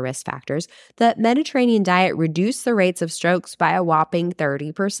cardiovascular risk factors, the Mediterranean diet reduced the rates of strokes by a whopping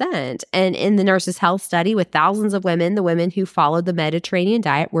 30%. And in the Nurses' Health Study with thousands of women, the women who followed the Mediterranean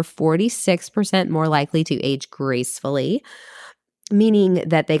diet were 46% more likely to age gracefully, meaning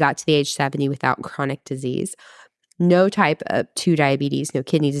that they got to the age 70 without chronic disease. No type 2 diabetes, no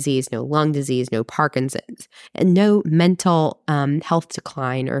kidney disease, no lung disease, no Parkinson's, and no mental health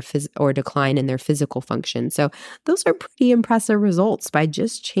decline or decline in their physical function. So those are pretty impressive results by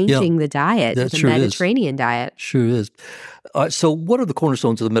just changing the diet to the Mediterranean diet. Sure is. So what are the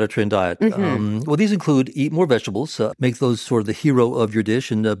cornerstones of the Mediterranean diet? Well, these include eat more vegetables, make those sort of the hero of your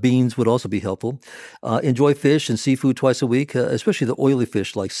dish, and beans would also be helpful. Enjoy fish and seafood twice a week, especially the oily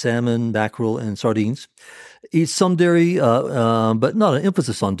fish like salmon, mackerel, and sardines. Eat some dairy, but not an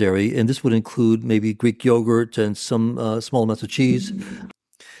emphasis on dairy, and this would include maybe Greek yogurt and some small amounts of cheese.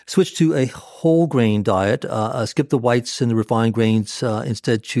 Switch to a whole grain diet. Skip the whites and the refined grains.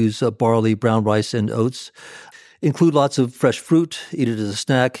 Instead, choose barley, brown rice, and oats. Include lots of fresh fruit. Eat it as a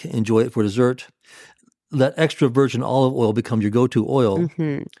snack. Enjoy it for dessert. Let extra virgin olive oil become your go-to oil.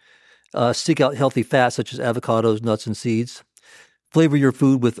 Seek out healthy fats such as avocados, nuts, and seeds. Flavor your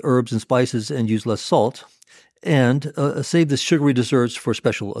food with herbs and spices and use less salt. And save the sugary desserts for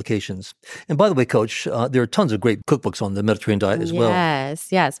special occasions. And by the way, Coach, there are tons of great cookbooks on the Mediterranean diet as well.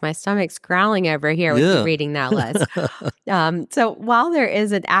 Yes. My stomach's growling over here with you reading that list. So while there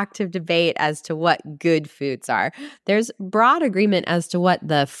is an active debate as to what good foods are, there's broad agreement as to what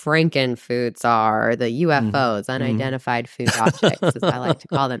the Franken foods are, the UFOs, unidentified food objects, as I like to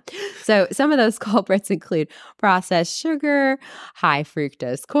call them. So some of those culprits include processed sugar, high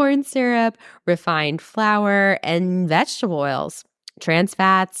fructose corn syrup, refined flour, and vegetable oils, trans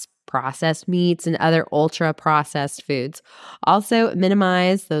fats, processed meats, and other ultra-processed foods. Also,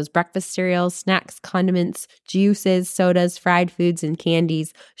 minimize those breakfast cereals, snacks, condiments, juices, sodas, fried foods, and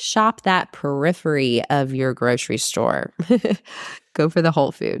candies. Shop that periphery of your grocery store. Go for the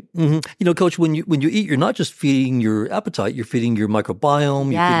whole food. You know, Coach, when you eat, you're not just feeding your appetite, you're feeding your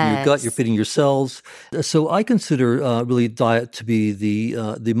microbiome, you're feeding your gut, you're feeding your cells. So I consider really diet to be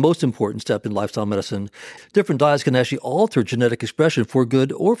the most important step in lifestyle medicine. Different diets can actually alter genetic expression for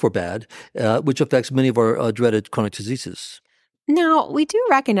good or for bad, which affects many of our dreaded chronic diseases. Now, we do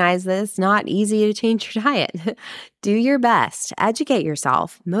recognize that it's not easy to change your diet. Do your best, educate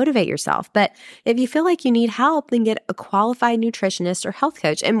yourself, motivate yourself. But if you feel like you need help, then get a qualified nutritionist or health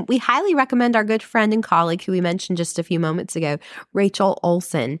coach. And we highly recommend our good friend and colleague who we mentioned just a few moments ago, Rachel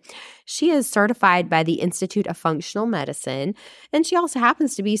Olson. She is certified by the Institute of Functional Medicine, and she also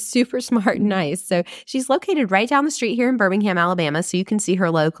happens to be super smart and nice. So she's located right down the street here in Birmingham, Alabama, so you can see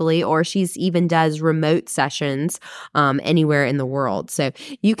her locally, or she's even does remote sessions anywhere in the world. So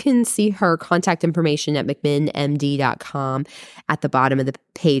you can see her contact information at McMinnMD.com at the bottom of the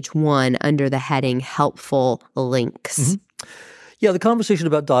page 1 under the heading Helpful Links. Yeah, the conversation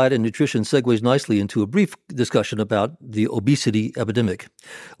about diet and nutrition segues nicely into a brief discussion about the obesity epidemic.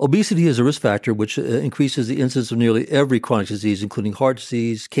 Obesity is a risk factor which increases the incidence of nearly every chronic disease, including heart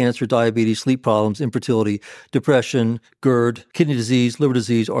disease, cancer, diabetes, sleep problems, infertility, depression, GERD, kidney disease, liver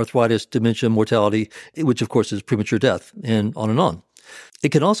disease, arthritis, dementia, mortality, which of course is premature death, and on and on.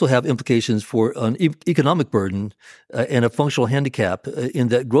 It can also have implications for an economic burden and a functional handicap in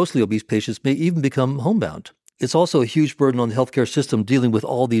that grossly obese patients may even become homebound. It's also a huge burden on the healthcare system dealing with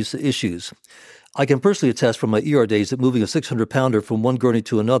all these issues. I can personally attest from my ER days that moving a 600-pounder from one gurney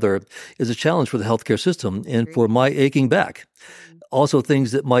to another is a challenge for the healthcare system and for my aching back. Also,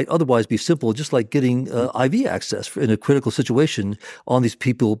 things that might otherwise be simple, just like getting IV access in a critical situation on these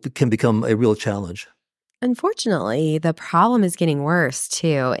people can become a real challenge. Unfortunately, the problem is getting worse,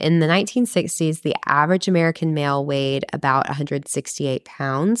 too. In the 1960s, the average American male weighed about 168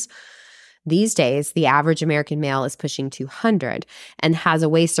 pounds. These days, the average American male is pushing 200 and has a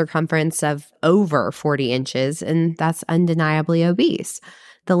waist circumference of over 40 inches, and that's undeniably obese.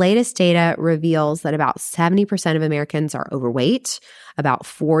 The latest data reveals that about 70% of Americans are overweight, about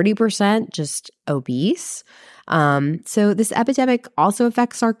 40% just obese. So this epidemic also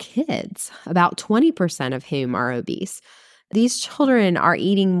affects our kids, about 20% of whom are obese. These children are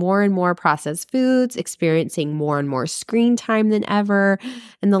eating more and more processed foods, experiencing more and more screen time than ever,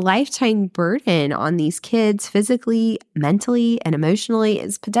 and the lifetime burden on these kids physically, mentally, and emotionally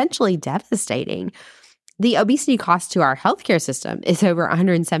is potentially devastating. The obesity cost to our healthcare system is over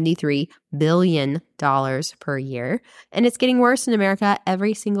 $173 billion per year, and it's getting worse in America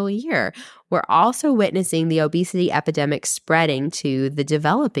every single year. We're also witnessing the obesity epidemic spreading to the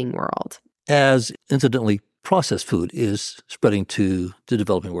developing world. As, incidentally, processed food is spreading to the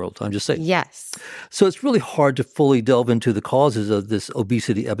developing world. I'm just saying. Yes. So it's really hard to fully delve into the causes of this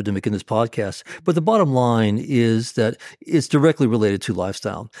obesity epidemic in this podcast. But the bottom line is that it's directly related to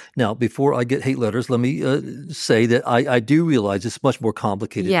lifestyle. Now, before I get hate letters, let me say that I do realize it's much more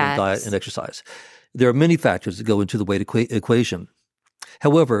complicated than diet and exercise. There are many factors that go into the weight equation.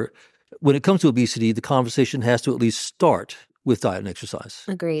 However, when it comes to obesity, the conversation has to at least start with diet and exercise.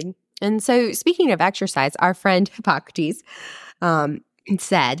 Agreed. And so speaking of exercise, our friend Hippocrates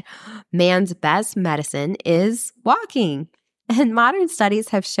said, man's best medicine is walking. And modern studies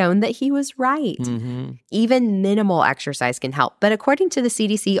have shown that he was right. Mm-hmm. Even minimal exercise can help. But according to the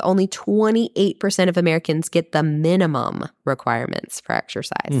CDC, only 28% of Americans get the minimum requirements for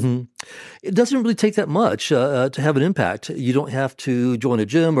exercise. Mm-hmm. It doesn't really take that much to have an impact. You don't have to join a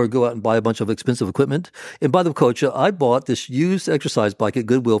gym or go out and buy a bunch of expensive equipment. And by the way, Coach, I bought this used exercise bike at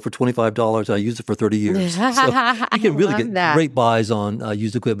Goodwill for $25. I used it for 30 years. So you can really get great buys on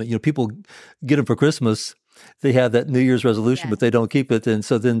used equipment. You know, people get them for Christmas. They have that New Year's resolution, but they don't keep it, and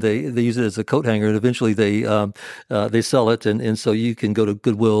so then they use it as a coat hanger, and eventually they sell it, and so you can go to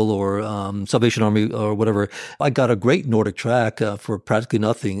Goodwill or Salvation Army or whatever. I got a great Nordic track for practically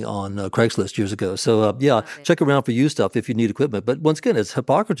nothing on Craigslist years ago. So check around for used stuff if you need equipment. But once again, as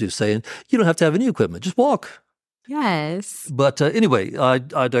Hippocrates saying, you don't have to have any equipment; just walk. Yes. But anyway, I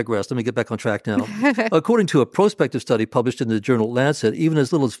digress. Let me get back on track now. According to a prospective study published in the journal Lancet, even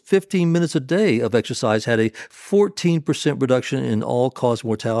as little as 15 minutes a day of exercise had a 14% reduction in all-cause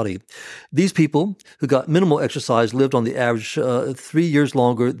mortality. These people who got minimal exercise lived on the average 3 years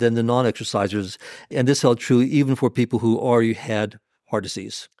longer than the non-exercisers, and this held true even for people who already had heart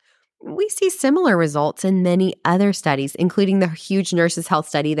disease. We see similar results in many other studies, including the huge nurses' health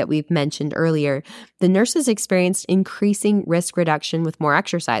study that we've mentioned earlier. The nurses experienced increasing risk reduction with more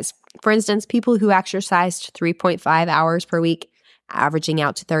exercise. For instance, people who exercised 3.5 hours per week, averaging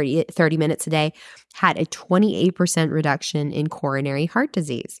out to 30 minutes a day, had a 28% reduction in coronary heart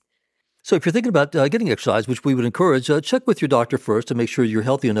disease. So if you're thinking about getting exercise, which we would encourage, check with your doctor first to make sure you're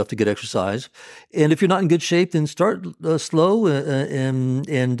healthy enough to get exercise. And if you're not in good shape, then start slow and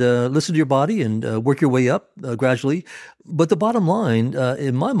listen to your body and work your way up gradually. But the bottom line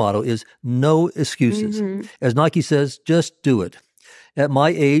in my motto is no excuses. Mm-hmm. As Nike says, just do it. At my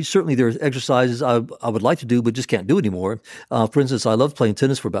age, certainly there's exercises I would like to do, but just can't do anymore. For instance, I loved playing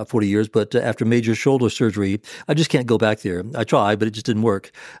tennis for about 40 years, but after major shoulder surgery, I just can't go back there. I tried, but it just didn't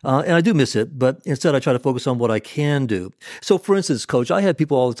work. And I do miss it, but instead I try to focus on what I can do. So for instance, Coach, I had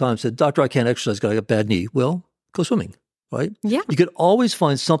people all the time say, Doctor, I can't exercise because I got a bad knee. Well, go swimming, right? Yeah. You can always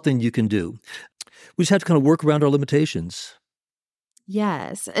find something you can do. We just have to kind of work around our limitations.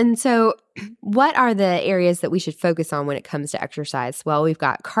 Yes. And so what are the areas that we should focus on when it comes to exercise? Well, we've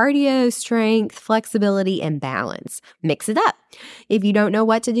got cardio, strength, flexibility, and balance. Mix it up. If you don't know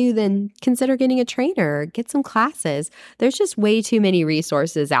what to do, then consider getting a trainer, get some classes. There's just way too many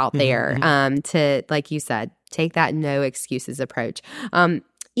resources out there to, like you said, take that no excuses approach.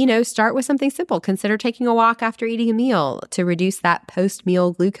 Start with something simple. Consider taking a walk after eating a meal to reduce that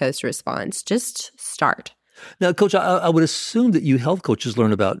post-meal glucose response. Just start. Now, Coach, I would assume that you health coaches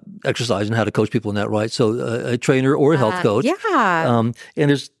learn about exercise and how to coach people in that, right? So a trainer or a health coach. Yeah. And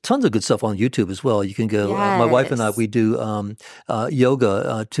there's tons of good stuff on YouTube as well. You can go, my wife and I, we do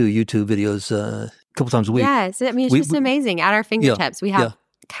yoga to YouTube videos a couple times a week. Yes. I mean, it's just amazing. At our fingertips, we have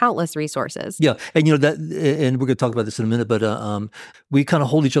countless resources. Yeah. And, that, and we're going to talk about this in a minute, but we kind of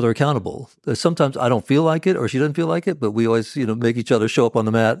hold each other accountable. Sometimes I don't feel like it or she doesn't feel like it, but we always, make each other show up on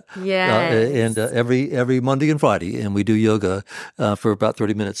the mat. Yes. And every Monday and Friday, and we do yoga for about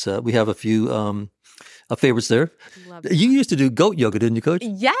 30 minutes. We have a few favorites there. You used to do goat yoga, didn't you, Coach?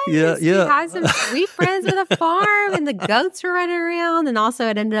 Yes. Yeah. We had some sweet friends at a farm, and the goats were running around, and also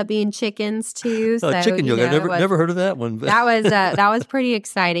it ended up being chickens too. So chicken yoga. Never heard of that one. That was pretty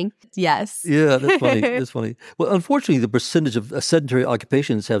exciting. Yes. Yeah, that's funny. That's funny. Well, unfortunately, the percentage of sedentary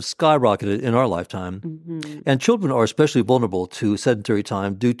occupations have skyrocketed in our lifetime, and children are especially vulnerable to sedentary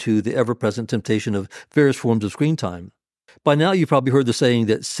time due to the ever-present temptation of various forms of screen time. By now, you've probably heard the saying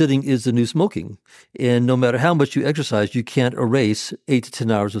that sitting is the new smoking. And no matter how much you exercise, you can't erase 8 to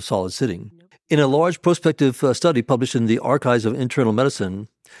 10 hours of solid sitting. In a large prospective study published in the Archives of Internal Medicine,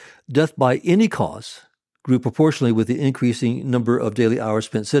 death by any cause grew proportionally with the increasing number of daily hours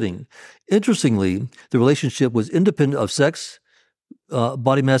spent sitting. Interestingly, the relationship was independent of sex,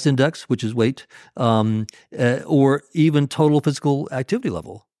 body mass index, which is weight, or even total physical activity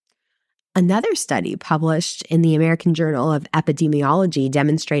level. Another study published in the American Journal of Epidemiology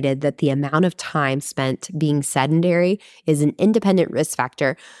demonstrated that the amount of time spent being sedentary is an independent risk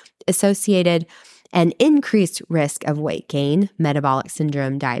factor associated an increased risk of weight gain, metabolic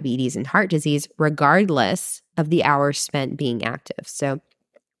syndrome, diabetes, and heart disease, regardless of the hours spent being active. So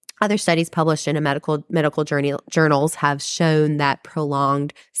other studies published in medical journals have shown that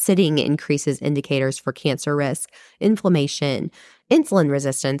prolonged sitting increases indicators for cancer risk, inflammation, insulin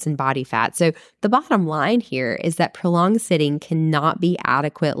resistance, and body fat. So the bottom line here is that prolonged sitting cannot be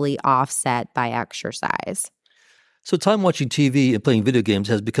adequately offset by exercise. So time watching TV and playing video games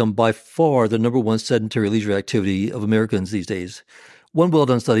has become by far the number one sedentary leisure activity of Americans these days. One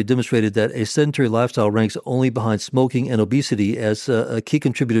well-done study demonstrated that a sedentary lifestyle ranks only behind smoking and obesity as key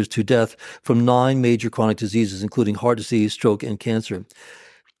contributors to death from 9 major chronic diseases, including heart disease, stroke, and cancer.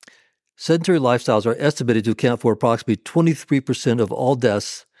 Sedentary lifestyles are estimated to account for approximately 23% of all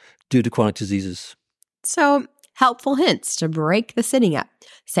deaths due to chronic diseases. So, helpful hints to break the sitting up.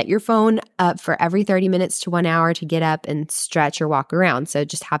 Set your phone up for every 30 minutes to 1 hour to get up and stretch or walk around. So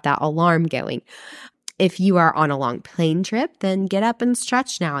just have that alarm going. If you are on a long plane trip, then get up and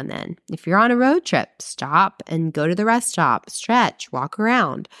stretch now and then. If you're on a road trip, stop and go to the rest stop, stretch, walk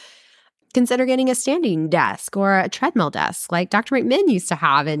around. Consider getting a standing desk or a treadmill desk like Dr. McMinn used to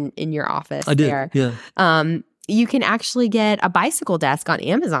have in your office. I did, there. yeah. You can actually get a bicycle desk on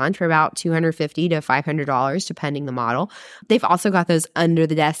Amazon for about $250 to $500, depending the model. They've also got those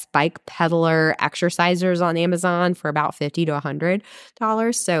under-the-desk bike pedaler exercisers on Amazon for about $50 to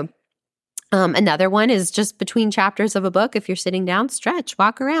 $100. So another one is just between chapters of a book. If you're sitting down, stretch,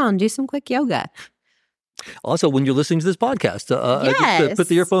 walk around, do some quick yoga. Also, when you're listening to this podcast, just put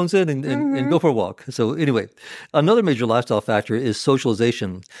the earphones in and go for a walk. So anyway, another major lifestyle factor is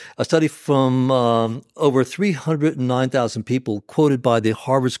socialization. A study from over 309,000 people quoted by the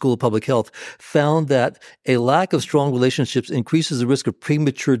Harvard School of Public Health found that a lack of strong relationships increases the risk of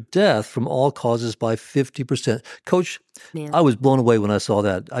premature death from all causes by 50%. Coach, man, I was blown away when I saw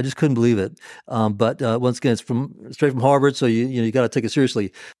that. I just couldn't believe it. But once again, it's straight from Harvard, so you got to take it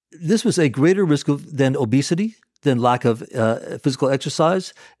seriously. This was a greater risk than obesity, than lack of physical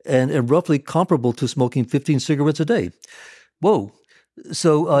exercise, and roughly comparable to smoking 15 cigarettes a day. Whoa.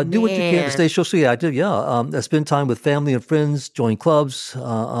 So do what you can to stay socially active. Yeah. Spend time with family and friends, join clubs,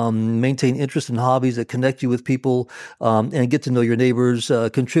 maintain interest in hobbies that connect you with people, and get to know your neighbors,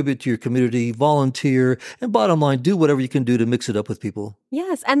 contribute to your community, volunteer, and bottom line, do whatever you can do to mix it up with people.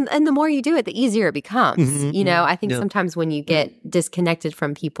 Yes. And the more you do it, the easier it becomes. Mm-hmm, I think sometimes when you get disconnected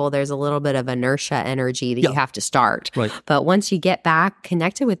from people, there's a little bit of inertia energy that you have to start. Right. But once you get back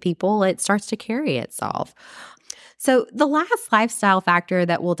connected with people, it starts to carry itself. So the last lifestyle factor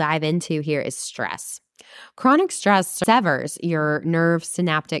that we'll dive into here is stress. Chronic stress severs your nerve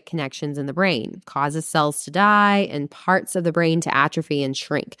synaptic connections in the brain, causes cells to die and parts of the brain to atrophy and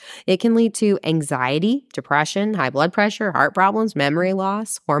shrink. It can lead to anxiety, depression, high blood pressure, heart problems, memory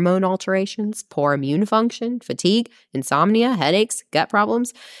loss, hormone alterations, poor immune function, fatigue, insomnia, headaches, gut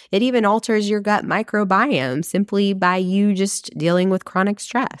problems. It even alters your gut microbiome simply by you just dealing with chronic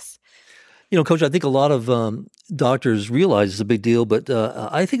stress. Coach, I think a lot of doctors realize it's a big deal, but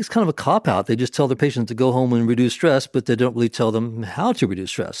I think it's kind of a cop-out. They just tell their patients to go home and reduce stress, but they don't really tell them how to reduce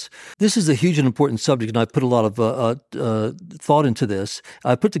stress. This is a huge and important subject, and I put a lot of thought into this.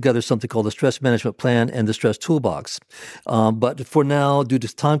 I put together something called the Stress Management Plan and the Stress Toolbox. But for now, due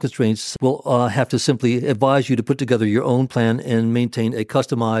to time constraints, we'll have to simply advise you to put together your own plan and maintain a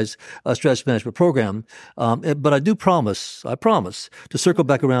customized stress management program. But I promise to circle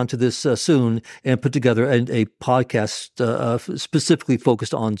back around to this soon and put together a podcast specifically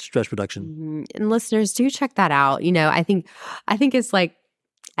focused on stress reduction. Mm-hmm. And listeners, do check that out. I think it's like,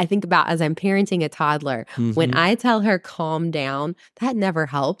 I think about as I'm parenting a toddler, when I tell her calm down, that never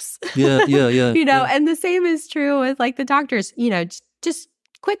helps. Yeah. And the same is true with like the doctors, just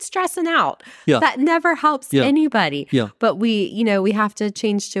quit stressing out. Yeah. That never helps anybody. Yeah. But we have to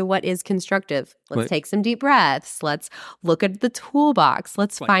change to what is constructive. Let's take some deep breaths. Let's look at the toolbox.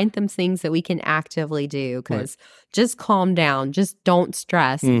 Let's find some things that we can actively do, because just calm down. Just don't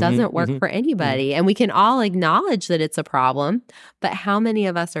stress. It doesn't work for anybody. And we can all acknowledge that it's a problem, but how many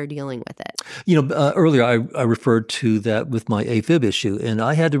of us are dealing with it? Earlier I referred to that with my AFib issue, and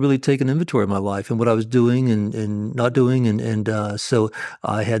I had to really take an inventory of my life and what I was doing and not doing. And so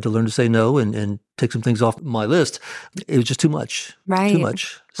I had to learn to say no and take some things off my list. It was just too much. Right. Too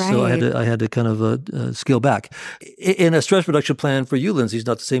much. So I had to kind of scale back. And a stress reduction plan for you, Lindsay, is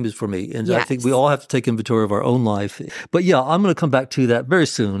not the same as for me. And I think we all have to take inventory of our own life. But I'm going to come back to that very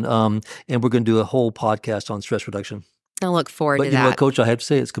soon. And we're going to do a whole podcast on stress reduction. I look forward to that. But you know what, Coach, I have to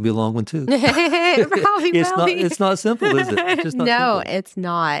say it's going to be a long one too. It probably will be. It's not simple, is it? It's just not simple. It's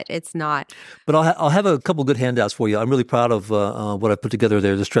not. It's not. But I'll have a couple good handouts for you. I'm really proud of what I put together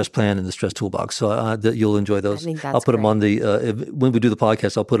there, the stress plan and the stress toolbox. So that you'll enjoy those. I think that's I'll put them on when we do the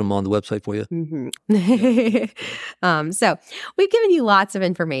podcast, I'll put them on the website for you. So we've given you lots of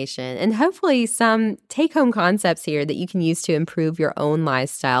information and hopefully some take-home concepts here that you can use to improve your own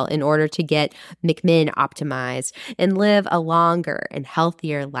lifestyle in order to get McMinn optimized and live a longer and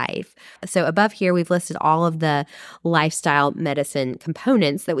healthier life. So above here, we've listed all of the lifestyle medicine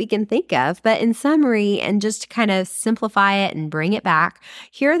components that we can think of, but in summary, and just to kind of simplify it and bring it back,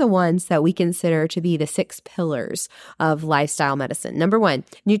 here are the ones that we consider to be the 6 pillars of lifestyle medicine. Number 1,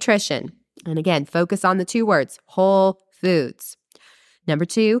 nutrition. And again, focus on the 2 words, whole foods. Number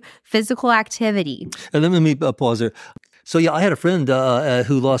 2, physical activity. And let me pause there. So I had a friend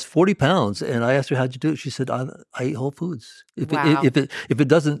who lost 40 pounds, and I asked her, how'd you do it? She said, I eat whole foods. If it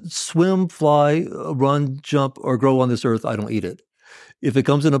doesn't swim, fly, run, jump, or grow on this earth, I don't eat it. If it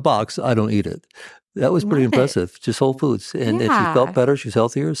comes in a box, I don't eat it. That was pretty impressive. Just whole foods. And she felt better. She's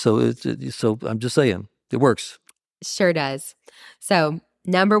healthier. So I'm just saying, it works. Sure does. So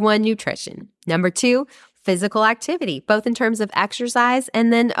number 1, nutrition. Number 2, physical activity, both in terms of exercise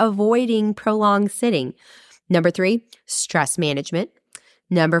and then avoiding prolonged sitting. Number 3, stress management.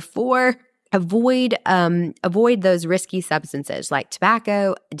 Number 4, avoid those risky substances like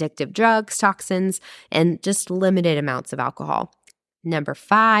tobacco, addictive drugs, toxins, and just limited amounts of alcohol. Number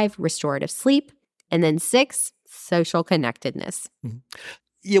 5, restorative sleep. And then 6, social connectedness. Mm-hmm.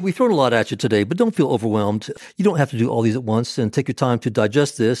 Yeah, we've thrown a lot at you today, but don't feel overwhelmed. You don't have to do all these at once, and take your time to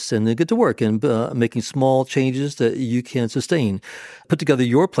digest this and then get to work and making small changes that you can sustain. Put together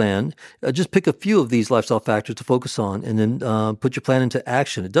your plan. Just pick a few of these lifestyle factors to focus on, and then put your plan into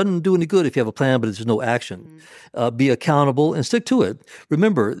action. It doesn't do any good if you have a plan, but there's no action. Be accountable and stick to it.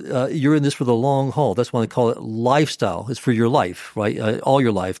 Remember, you're in this for the long haul. That's why they call it lifestyle. It's for your life, right? All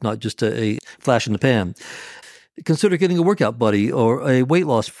your life, not just a flash in the pan. Consider getting a workout buddy or a weight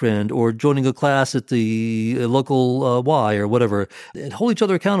loss friend or joining a class at the local Y or whatever, and hold each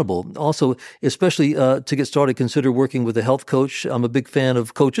other accountable. Also, especially to get started, consider working with a health coach. I'm a big fan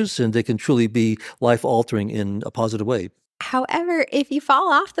of coaches, and they can truly be life-altering in a positive way. However, if you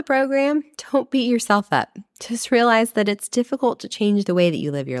fall off the program, don't beat yourself up. Just realize that it's difficult to change the way that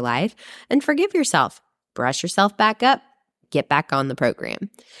you live your life and forgive yourself. Brush yourself back up. Get back on the program.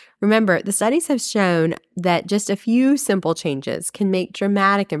 Remember, the studies have shown that just a few simple changes can make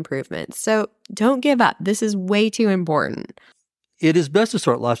dramatic improvements. So don't give up. This is way too important. It is best to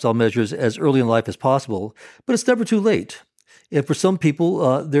start lifestyle measures as early in life as possible, but it's never too late. And for some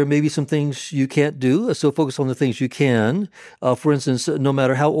people, there may be some things you can't do, so focus on the things you can. For instance, no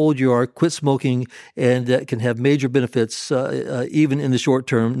matter how old you are, quit smoking, and that can have major benefits even in the short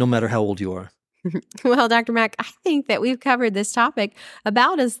term, no matter how old you are. Well, Dr. Mack, I think that we've covered this topic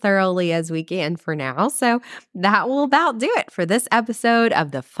about as thoroughly as we can for now. So that will about do it for this episode of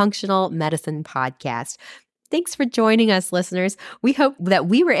the Functional Medicine Podcast. Thanks for joining us, listeners. We hope that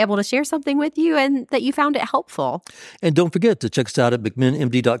we were able to share something with you and that you found it helpful. And don't forget to check us out at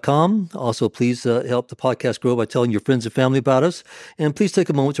McMinnMD.com. Also, please help the podcast grow by telling your friends and family about us. And please take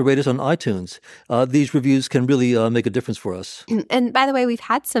a moment to rate us on iTunes. These reviews can really make a difference for us. And by the way, we've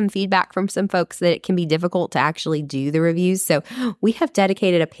had some feedback from some folks that it can be difficult to actually do the reviews. So we have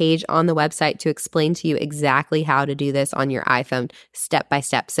dedicated a page on the website to explain to you exactly how to do this on your iPhone step by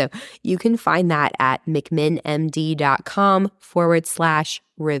step. So you can find that at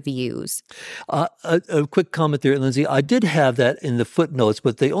McMinnMD.com/reviews. A quick comment there, Lindsay. I did have that in the footnotes,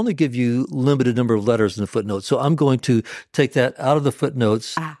 but they only give you limited number of letters in the footnotes. So I'm going to take that out of the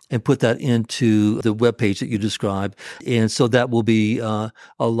footnotes and put that into the webpage that you described. And so that will be a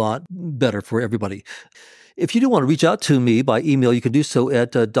lot better for everybody. If you do want to reach out to me by email, you can do so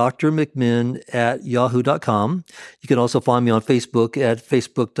at drmcminn@yahoo.com. You can also find me on Facebook at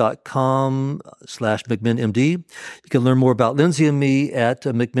facebook.com/McMinnMD. You can learn more about Lindsay and me at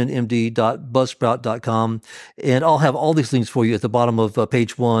McMinnMD.buzzsprout.com. And I'll have all these links for you at the bottom of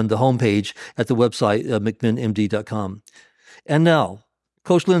page 1, the homepage at the website, McMinnMD.com. And now,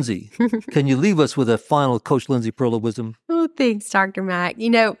 Coach Lindsay, can you leave us with a final Coach Lindsay pearl of wisdom? Oh, thanks, Dr. Mac.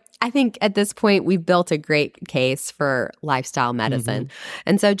 I think at this point, we've built a great case for lifestyle medicine.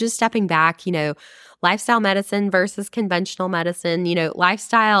 And so just stepping back, lifestyle medicine versus conventional medicine,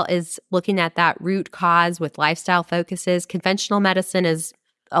 lifestyle is looking at that root cause with lifestyle focuses. Conventional medicine is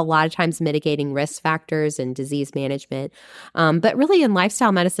a lot of times mitigating risk factors and disease management. But really in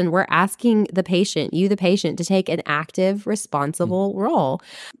lifestyle medicine, we're asking the patient, to take an active, responsible role.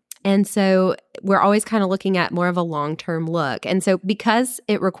 And so we're always kind of looking at more of a long-term look. And so because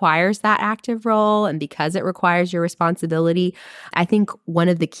it requires that active role and because it requires your responsibility, I think one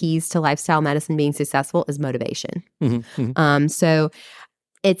of the keys to lifestyle medicine being successful is motivation. So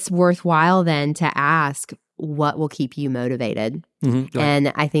it's worthwhile then to ask, what will keep you motivated? Right.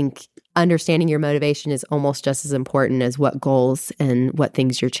 And I think understanding your motivation is almost just as important as what goals and what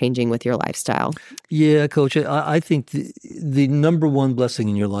things you're changing with your lifestyle. Yeah, Coach, I think the number one blessing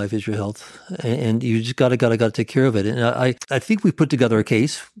in your life is your health, and you just got to take care of it. And I think we put together a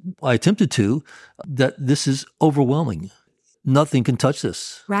case, I attempted to, that this is overwhelming. Nothing can touch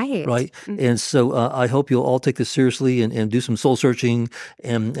this. Right. Mm-hmm. And so I hope you'll all take this seriously and do some soul searching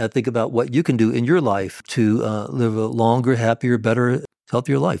and think about what you can do in your life to live a longer, happier, better,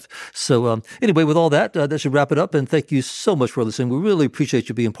 healthier life. So anyway, with all that, that should wrap it up. And thank you so much for listening. We really appreciate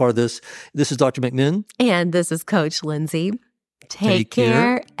you being part of this. This is Dr. McMinn. And this is Coach Lindsay. Take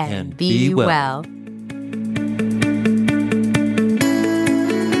care and be well.